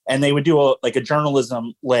 and they would do a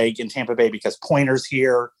journalism leg in Tampa Bay because Pointer's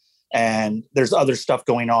here and there's other stuff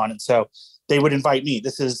going on. And so they would invite me.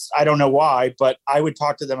 I don't know why, but I would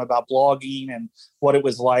talk to them about blogging and what it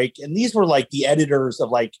was like. And these were like the editors of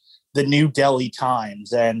like the New Delhi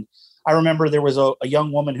Times. And I remember there was a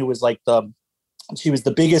young woman who was she was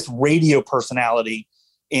the biggest radio personality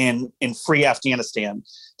in free Afghanistan.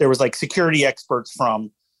 There was like security experts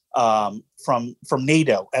from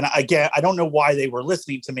NATO. And again, I don't know why they were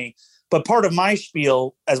listening to me, but part of my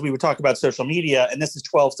spiel, as we would talk about social media, and this is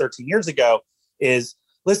 12, 13 years ago, is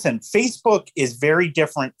listen, Facebook is very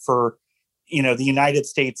different for, the United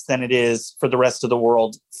States than it is for the rest of the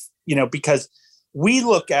world, because we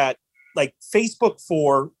look at like Facebook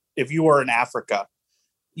for, if you are in Africa,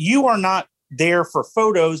 you are not there for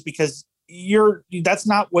photos because that's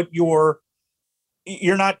not what your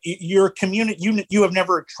community, you have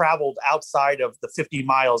never traveled outside of the 50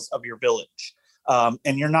 miles of your village.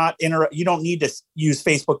 And you're not you don't need to use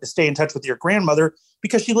Facebook to stay in touch with your grandmother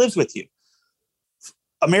because she lives with you.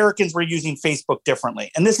 Americans were using Facebook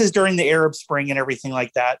differently. And this is during the Arab Spring and everything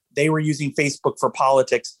like that. They were using Facebook for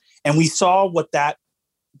politics. And we saw what that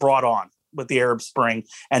brought on with the Arab Spring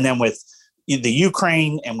and then with the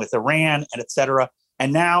Ukraine and with Iran and et cetera.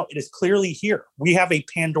 And now it is clearly here. We have a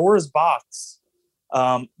Pandora's box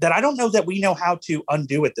that I don't know that we know how to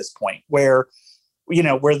undo at this point, where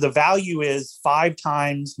the value is 5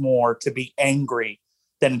 times more to be angry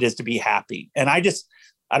than it is to be happy. And I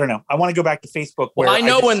don't know. I want to go back to Facebook. Well, I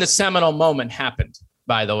know when the seminal moment happened,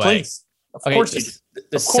 by the way. Please. Of course you do.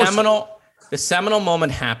 The seminal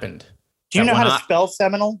moment happened. Do you know how to spell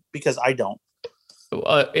seminal? Because I don't.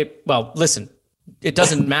 Listen, it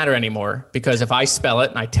doesn't matter anymore because if I spell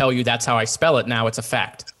it and I tell you that's how I spell it, now it's a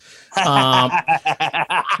fact.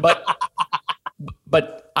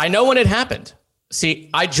 But I know when it happened. See,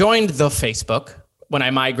 I joined the Facebook when I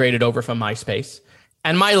migrated over from MySpace,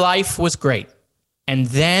 and my life was great. And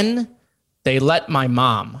then they let my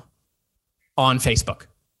mom on Facebook.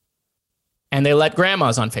 and they let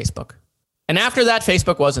grandmas on Facebook. And after that,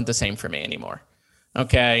 Facebook wasn't the same for me anymore.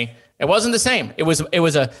 Okay. It wasn't the same. It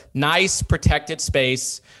was a nice protected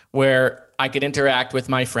space where I could interact with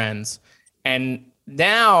my friends. And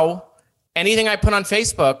now anything I put on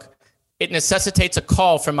Facebook, it necessitates a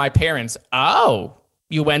call from my parents. Oh,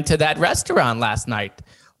 you went to that restaurant last night.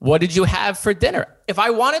 What did you have for dinner? If I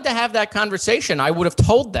wanted to have that conversation, I would have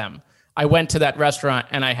told them I went to that restaurant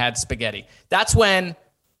and I had spaghetti. That's when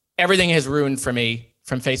everything has ruined for me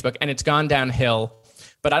from Facebook, and it's gone downhill.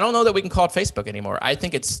 But I don't know that we can call it Facebook anymore. I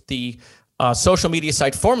think it's the social media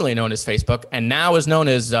site formerly known as Facebook and now is known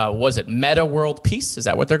as, was it Meta World Peace? Is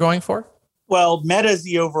that what they're going for? Well, Meta is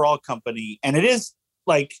the overall company. And it is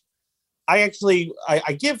like, I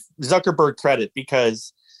give Zuckerberg credit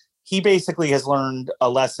because he basically has learned a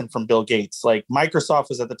lesson from Bill Gates. Like Microsoft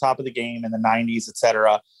was at the top of the game in the 90s, et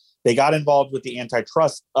cetera. They got involved with the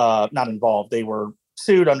antitrust, not involved. They were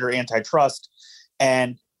sued under antitrust,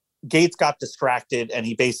 and Gates got distracted and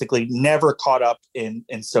he basically never caught up in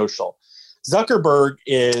social. Zuckerberg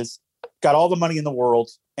got all the money in the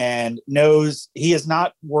world and knows he is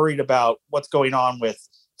not worried about what's going on with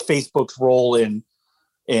Facebook's role in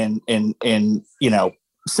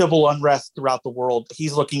civil unrest throughout the world.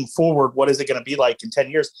 He's looking forward. What is it going to be like in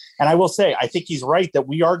 10 years? And I will say, I think he's right that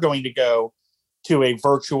we are going to go to a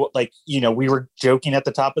virtual, we were joking at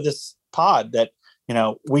the top of this pod that,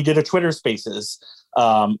 we did a Twitter Spaces.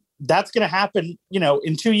 That's going to happen,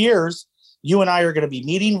 in 2 years. You and I are going to be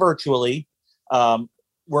meeting virtually. You're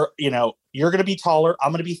going to be taller.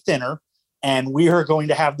 I'm going to be thinner. And we are going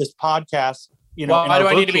to have this podcast, why do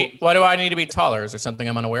I need to be taller? Is there something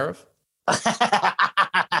I'm unaware of?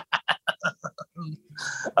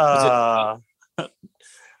 How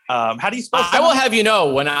do you spell? I will have you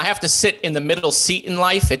know, when I have to sit in the middle seat in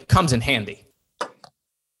life, it comes in handy.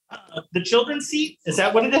 The children's seat? Is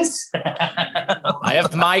that what it is? I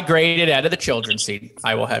have migrated out of the children's seat.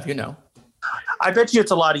 I will have you know. I bet you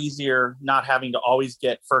it's a lot easier not having to always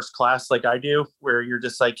get first class like I do, where you're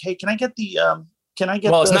just like, hey, can I get the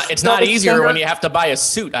Well, it's not easier when you have to buy a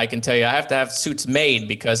suit. I can tell you, I have to have suits made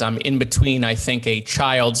because I'm in between, I think, a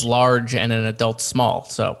child's large and an adult small.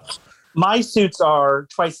 So my suits are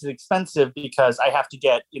twice as expensive because I have to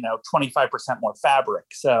get, 25% more fabric.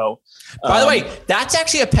 So, by the way, that's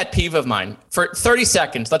actually a pet peeve of mine. For 30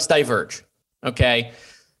 seconds, let's diverge. Okay.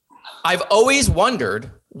 I've always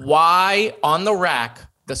wondered why on the rack,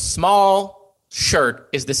 the small shirt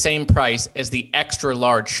is the same price as the extra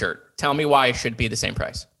large shirt. Tell me why it should be the same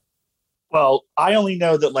price. Well, I only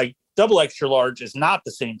know that double extra large is not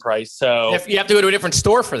the same price. So if you have to go to a different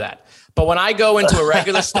store for that. But when I go into a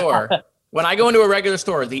regular store,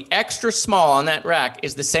 the extra small on that rack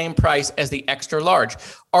is the same price as the extra large.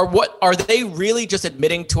 Are they really just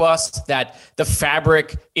admitting to us that the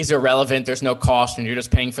fabric is irrelevant? There's no cost and you're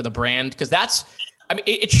just paying for the brand? Because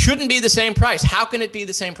it shouldn't be the same price. How can it be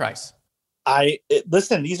the same price?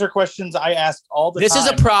 Listen, these are questions I ask all the time. This is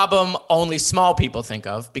a problem only small people think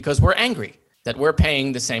of because we're angry that we're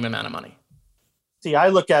paying the same amount of money. See, I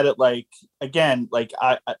look at it the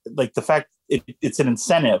fact it's an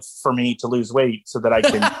incentive for me to lose weight so that I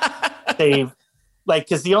can save.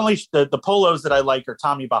 Because the polos that I like are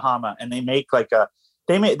Tommy Bahama, and they make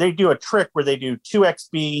they do a trick where they do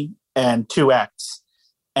 2XB and 2X,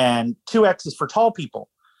 and 2X is for tall people.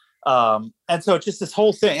 And so it's just this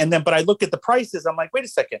whole thing. But I look at the prices. I'm like, wait a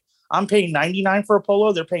second, I'm paying $99 for a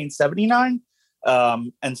polo. They're paying $79.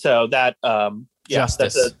 And so that,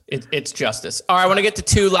 justice. It's justice. All right. I want to get to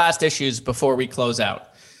two last issues before we close out.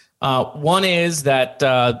 One is that,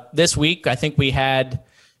 this week, I think we had,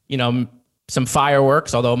 some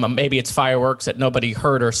fireworks, although maybe it's fireworks that nobody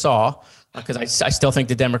heard or saw. Because I still think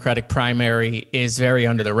the Democratic primary is very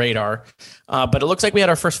under the radar. But it looks like we had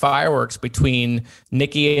our first fireworks between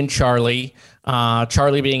Nikki and Charlie.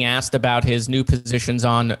 Charlie being asked about his new positions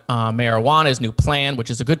on marijuana, his new plan, which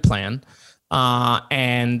is a good plan.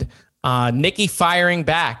 And Nikki firing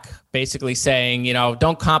back, basically saying,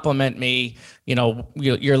 don't compliment me.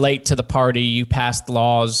 You're late to the party. You passed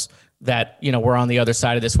laws that, were on the other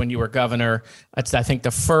side of this when you were governor. That's, I think,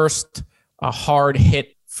 the first hard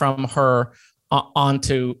hit from her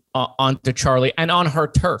onto Charlie and on her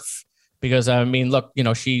turf, because look,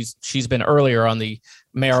 she's been earlier on the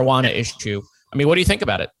marijuana issue. What do you think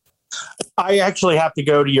about it? I actually have to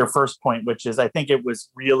go to your first point, which is I think it was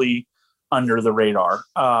really under the radar.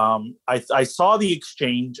 I saw the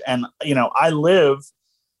exchange, and I live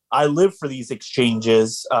for these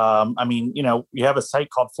exchanges. You have a site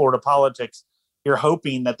called Florida Politics. You're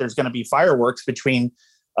hoping that there's going to be fireworks between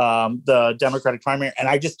the Democratic primary, and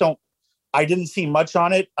I didn't see much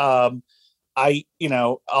on it.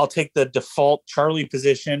 I'll take the default Charlie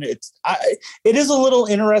position. It is a little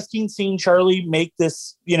interesting seeing Charlie make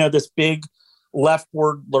this, this big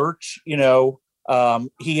leftward lurch.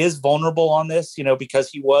 He is vulnerable on this, because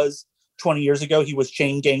he was 20 years ago, he was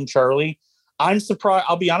chain gang Charlie. I'm surprised.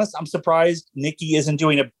 I'll be honest. I'm surprised Nikki isn't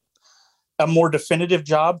doing a more definitive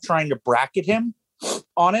job trying to bracket him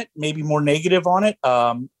on it, maybe more negative on it.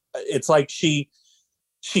 It's like she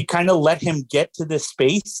kind of let him get to this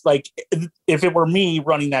space. Like if it were me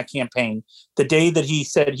running that campaign, the day that he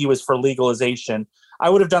said he was for legalization,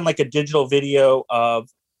 I would have done like a digital video of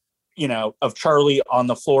Charlie on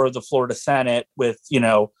the floor of the Florida Senate with,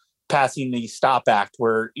 passing the STOP Act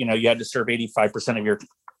where, you had to serve 85% of your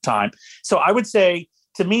time. So I would say,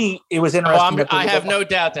 to me, it was interesting. I have no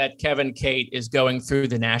doubt that Kevin Kate is going through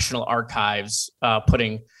the National Archives,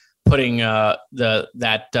 putting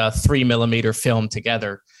that 3mm film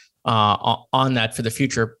together on that for the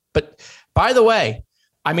future. But by the way,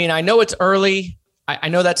 I mean, I know it's early. I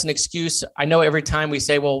know that's an excuse. I know every time we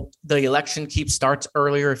say, well, the election starts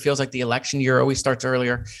earlier, it feels like the election year always starts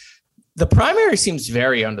earlier. The primary seems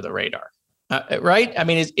very under the radar, right? I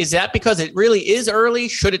mean, is that because it really is early?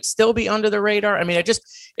 Should it still be under the radar? I mean, it just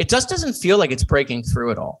doesn't feel like it's breaking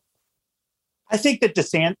through at all. I think that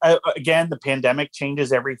again, the pandemic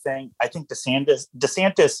changes everything. I think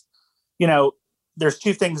DeSantis, there's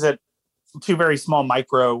two very small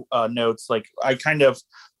micro notes. Like I kind of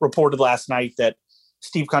reported last night that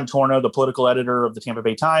Steve Contorno, the political editor of the Tampa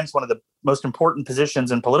Bay Times, one of the most important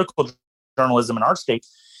positions in political journalism in our state,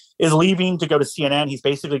 is leaving to go to CNN. He's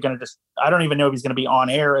basically going to I don't even know if he's going to be on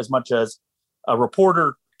air as much as a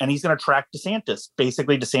reporter, and he's going to track DeSantis,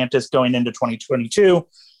 basically DeSantis going into 2022.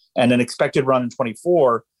 And an expected run in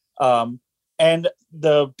 24. And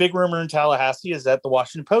the big rumor in Tallahassee is that the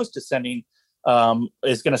Washington Post is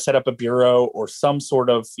is going to set up a bureau or some sort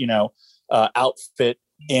of, outfit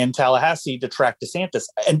in Tallahassee to track DeSantis.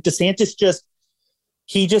 And DeSantis just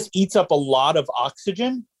eats up a lot of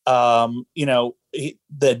oxygen. The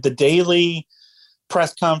daily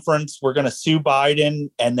press conference, we're going to sue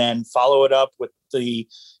Biden and then follow it up with the,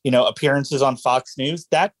 appearances on Fox News.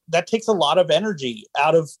 That takes a lot of energy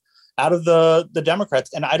out of the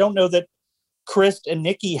Democrats. And I don't know that Chris and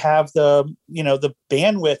Nikki have the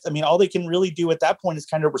bandwidth. I mean, all they can really do at that point is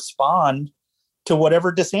kind of respond to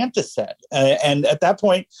whatever DeSantis said. And at that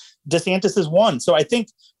point, DeSantis has won. So I think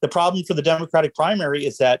the problem for the Democratic primary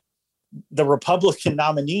is that the Republican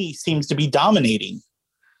nominee seems to be dominating.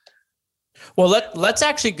 Well, let's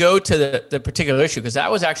actually go to the particular issue, because that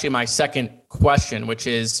was actually my second question, which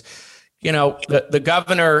is, the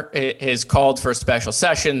governor has called for a special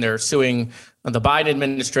session. They're suing the Biden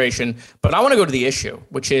administration. But I want to go to the issue,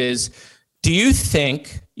 which is, do you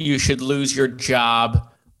think you should lose your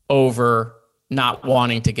job over not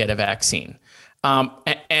wanting to get a vaccine? I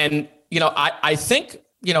think,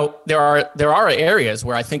 there are areas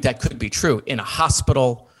where I think that could be true. In a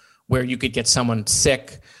hospital where you could get someone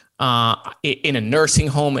sick, in a nursing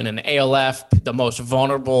home, in an ALF, the most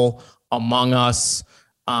vulnerable among us,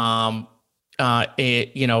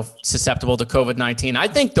 susceptible to COVID-19. I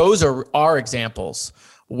think those are examples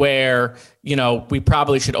where, we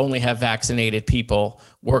probably should only have vaccinated people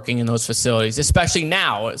working in those facilities, especially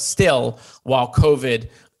now, still, while COVID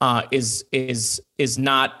is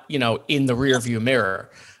not, in the rearview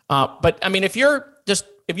mirror. But I mean, if you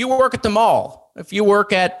work at the mall, if you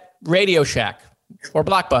work at Radio Shack or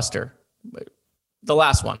Blockbuster, the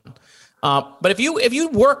last one. But if you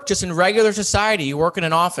work just in regular society, you work in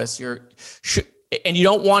an office, and you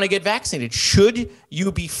don't want to get vaccinated, should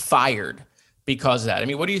you be fired because of that? I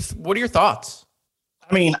mean, what are your thoughts?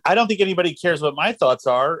 I mean, I don't think anybody cares what my thoughts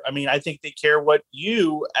are. I mean, I think they care what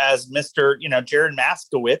you, as Mr. Jared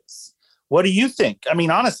Maskowitz, what do you think? I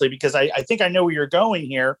mean, honestly, because I think I know where you're going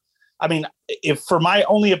here. I mean, if for my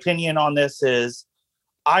only opinion on this is,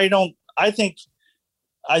 I think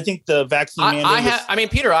the vaccine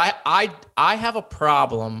mandate. Peter, I have a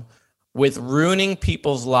problem with ruining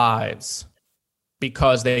people's lives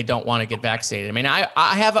because they don't want to get vaccinated. I mean, I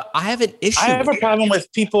have an issue. I have a problem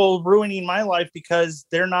with people ruining my life because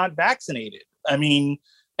they're not vaccinated. I mean,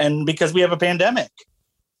 and because we have a pandemic.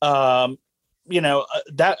 I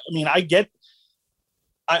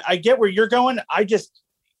get where you're going. I just,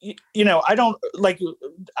 I don't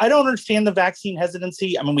understand the vaccine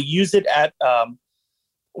hesitancy. I mean, we use it at.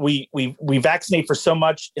 We vaccinate for so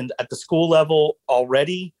much at the school level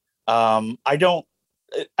already. The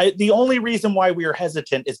only reason why we are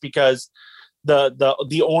hesitant is because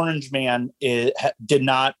the orange man did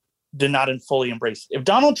not fully embrace it. If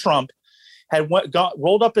Donald Trump had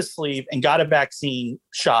rolled up his sleeve and got a vaccine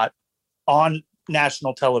shot on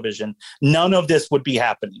national television, none of this would be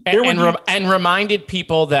happening. And reminded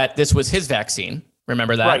people that this was his vaccine.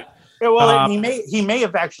 Remember that? Right. Well, he may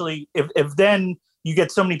have actually, if then you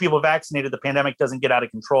get so many people vaccinated, the pandemic doesn't get out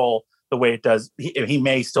of control the way it does, he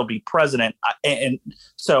may still be president. And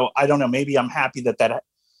so I don't know, maybe I'm happy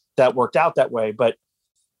that worked out that way, but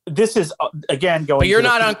this is again going. But you're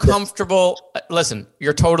not uncomfortable. Listen,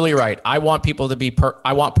 you're totally right. I want people to be.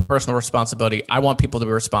 I want personal responsibility. I want people to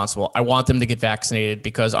be responsible. I want them to get vaccinated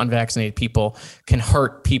because unvaccinated people can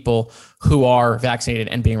hurt people who are vaccinated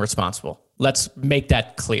and being responsible. Let's make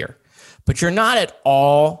that clear. But you're not at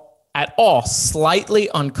all slightly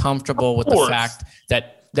uncomfortable with the fact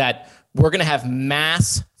that we're going to have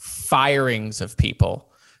mass firings of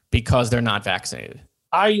people because they're not vaccinated.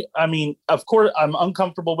 I mean, of course, I'm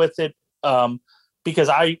uncomfortable with it because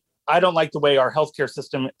I don't like the way our healthcare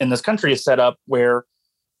system in this country is set up, where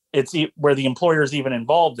where the employer is even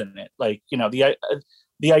involved in it. Like, you know, the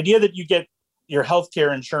idea that you get your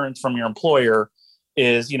healthcare insurance from your employer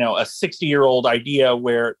is, you know, a 60-year-old idea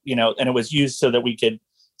where, you know, and it was used so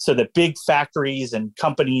that big factories and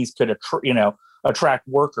companies could, attract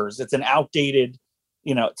workers. It's an outdated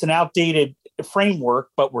framework,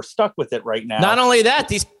 but we're stuck with it right now. Not only that,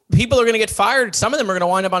 these people are going to get fired. Some of them are going to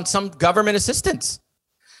wind up on some government assistance.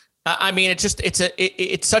 I mean,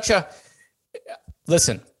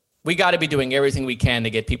 listen, we got to be doing everything we can to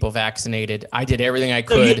get people vaccinated. I did everything I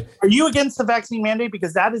could. Are you against the vaccine mandate?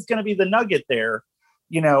 Because that is going to be the nugget there.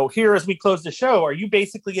 You know, here as we close the show, are you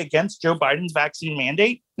basically against Joe Biden's vaccine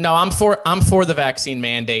mandate? No, I'm for the vaccine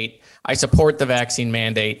mandate. I support the vaccine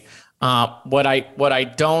mandate. What I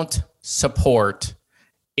don't support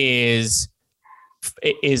is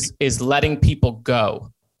letting people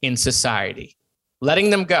go in society, letting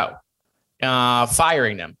them go,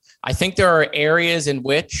 firing them. I think there are areas in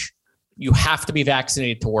which you have to be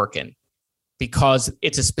vaccinated to work in because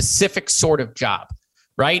it's a specific sort of job,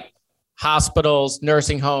 right? Hospitals,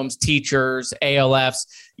 nursing homes, teachers, ALFs.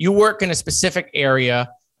 You work in a specific area,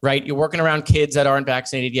 right? You're working around kids that aren't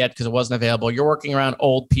vaccinated yet because it wasn't available. You're working around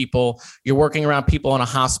old people. You're working around people in a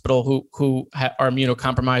hospital who are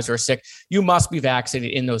immunocompromised or sick. You must be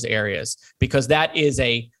vaccinated in those areas because that is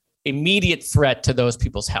a immediate threat to those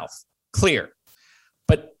people's health. Clear.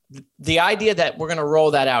 But the idea that we're going to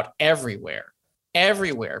roll that out everywhere,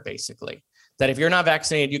 basically, that if you're not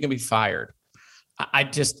vaccinated, you can be fired.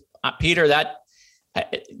 Peter,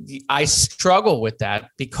 I struggle with that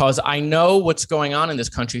because I know what's going on in this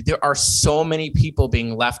country. There are so many people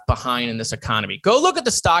being left behind in this economy. Go look at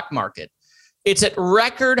the stock market. It's at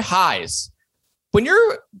record highs. When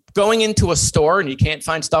you're going into a store and you can't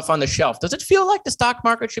find stuff on the shelf, does it feel like the stock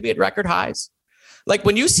market should be at record highs? Like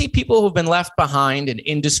when you see people who've been left behind in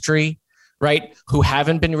industry, right, who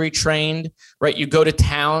haven't been retrained, right? You go to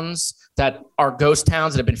towns that are ghost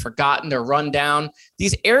towns that have been forgotten, they're run down.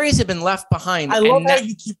 These areas have been left behind. I love how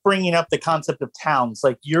you keep bringing up the concept of towns,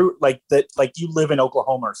 like you live in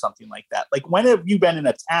Oklahoma or something like that. Like, when have you been in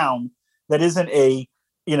a town that isn't a,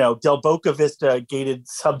 Del Boca Vista gated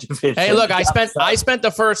subdivision? Hey, look, I spent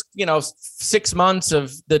the first, 6 months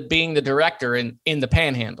of being the director in the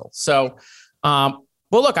Panhandle. So, well,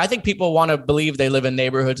 look, I think people want to believe they live in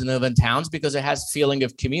neighborhoods and live in towns because it has feeling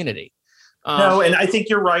of community. No, and I think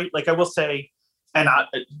you're right. Like, I will say, and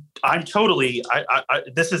I'm totally,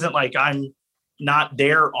 this isn't like I'm not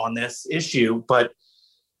there on this issue, but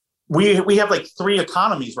we have like three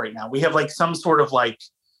economies right now. We have like some sort of like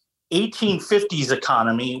 1850s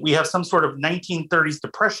economy. We have some sort of 1930s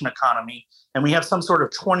depression economy, and we have some sort of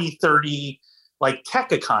 2030 like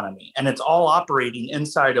tech economy, and it's all operating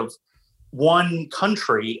inside of one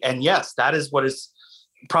country. And yes, that is what is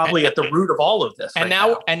probably at the root of all of this. And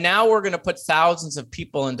now we're going to put thousands of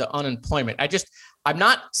people into unemployment. I'm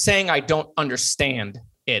not saying I don't understand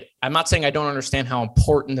it. I'm not saying I don't understand how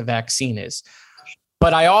important the vaccine is,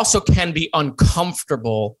 but I also can be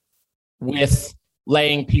uncomfortable with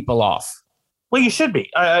laying people off. Well, you should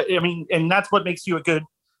be. I mean, and that's what makes you a good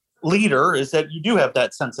leader, is that you do have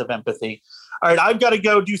that sense of empathy. All right, I've got to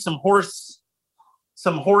go do some horse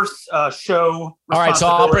show. All right, so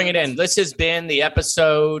I'll bring it in. This has been the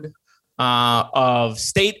episode of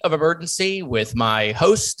State of Emergency with my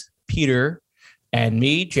host, Peter, and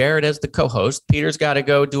me, Jared, as the co-host. Peter's got to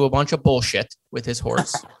go do a bunch of bullshit with his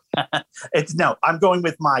horse. I'm going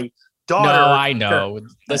with my daughter. No, I know.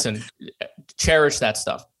 Listen, cherish that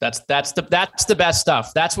stuff. That's the best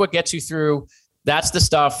stuff. That's what gets you through. That's the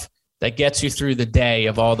stuff that gets you through the day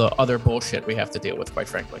of all the other bullshit we have to deal with, quite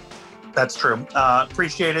frankly. That's true.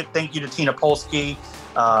 Appreciate it. Thank you to Tina Polsky.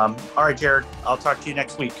 All right, Jared, I'll talk to you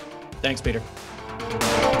next week. Thanks, Peter.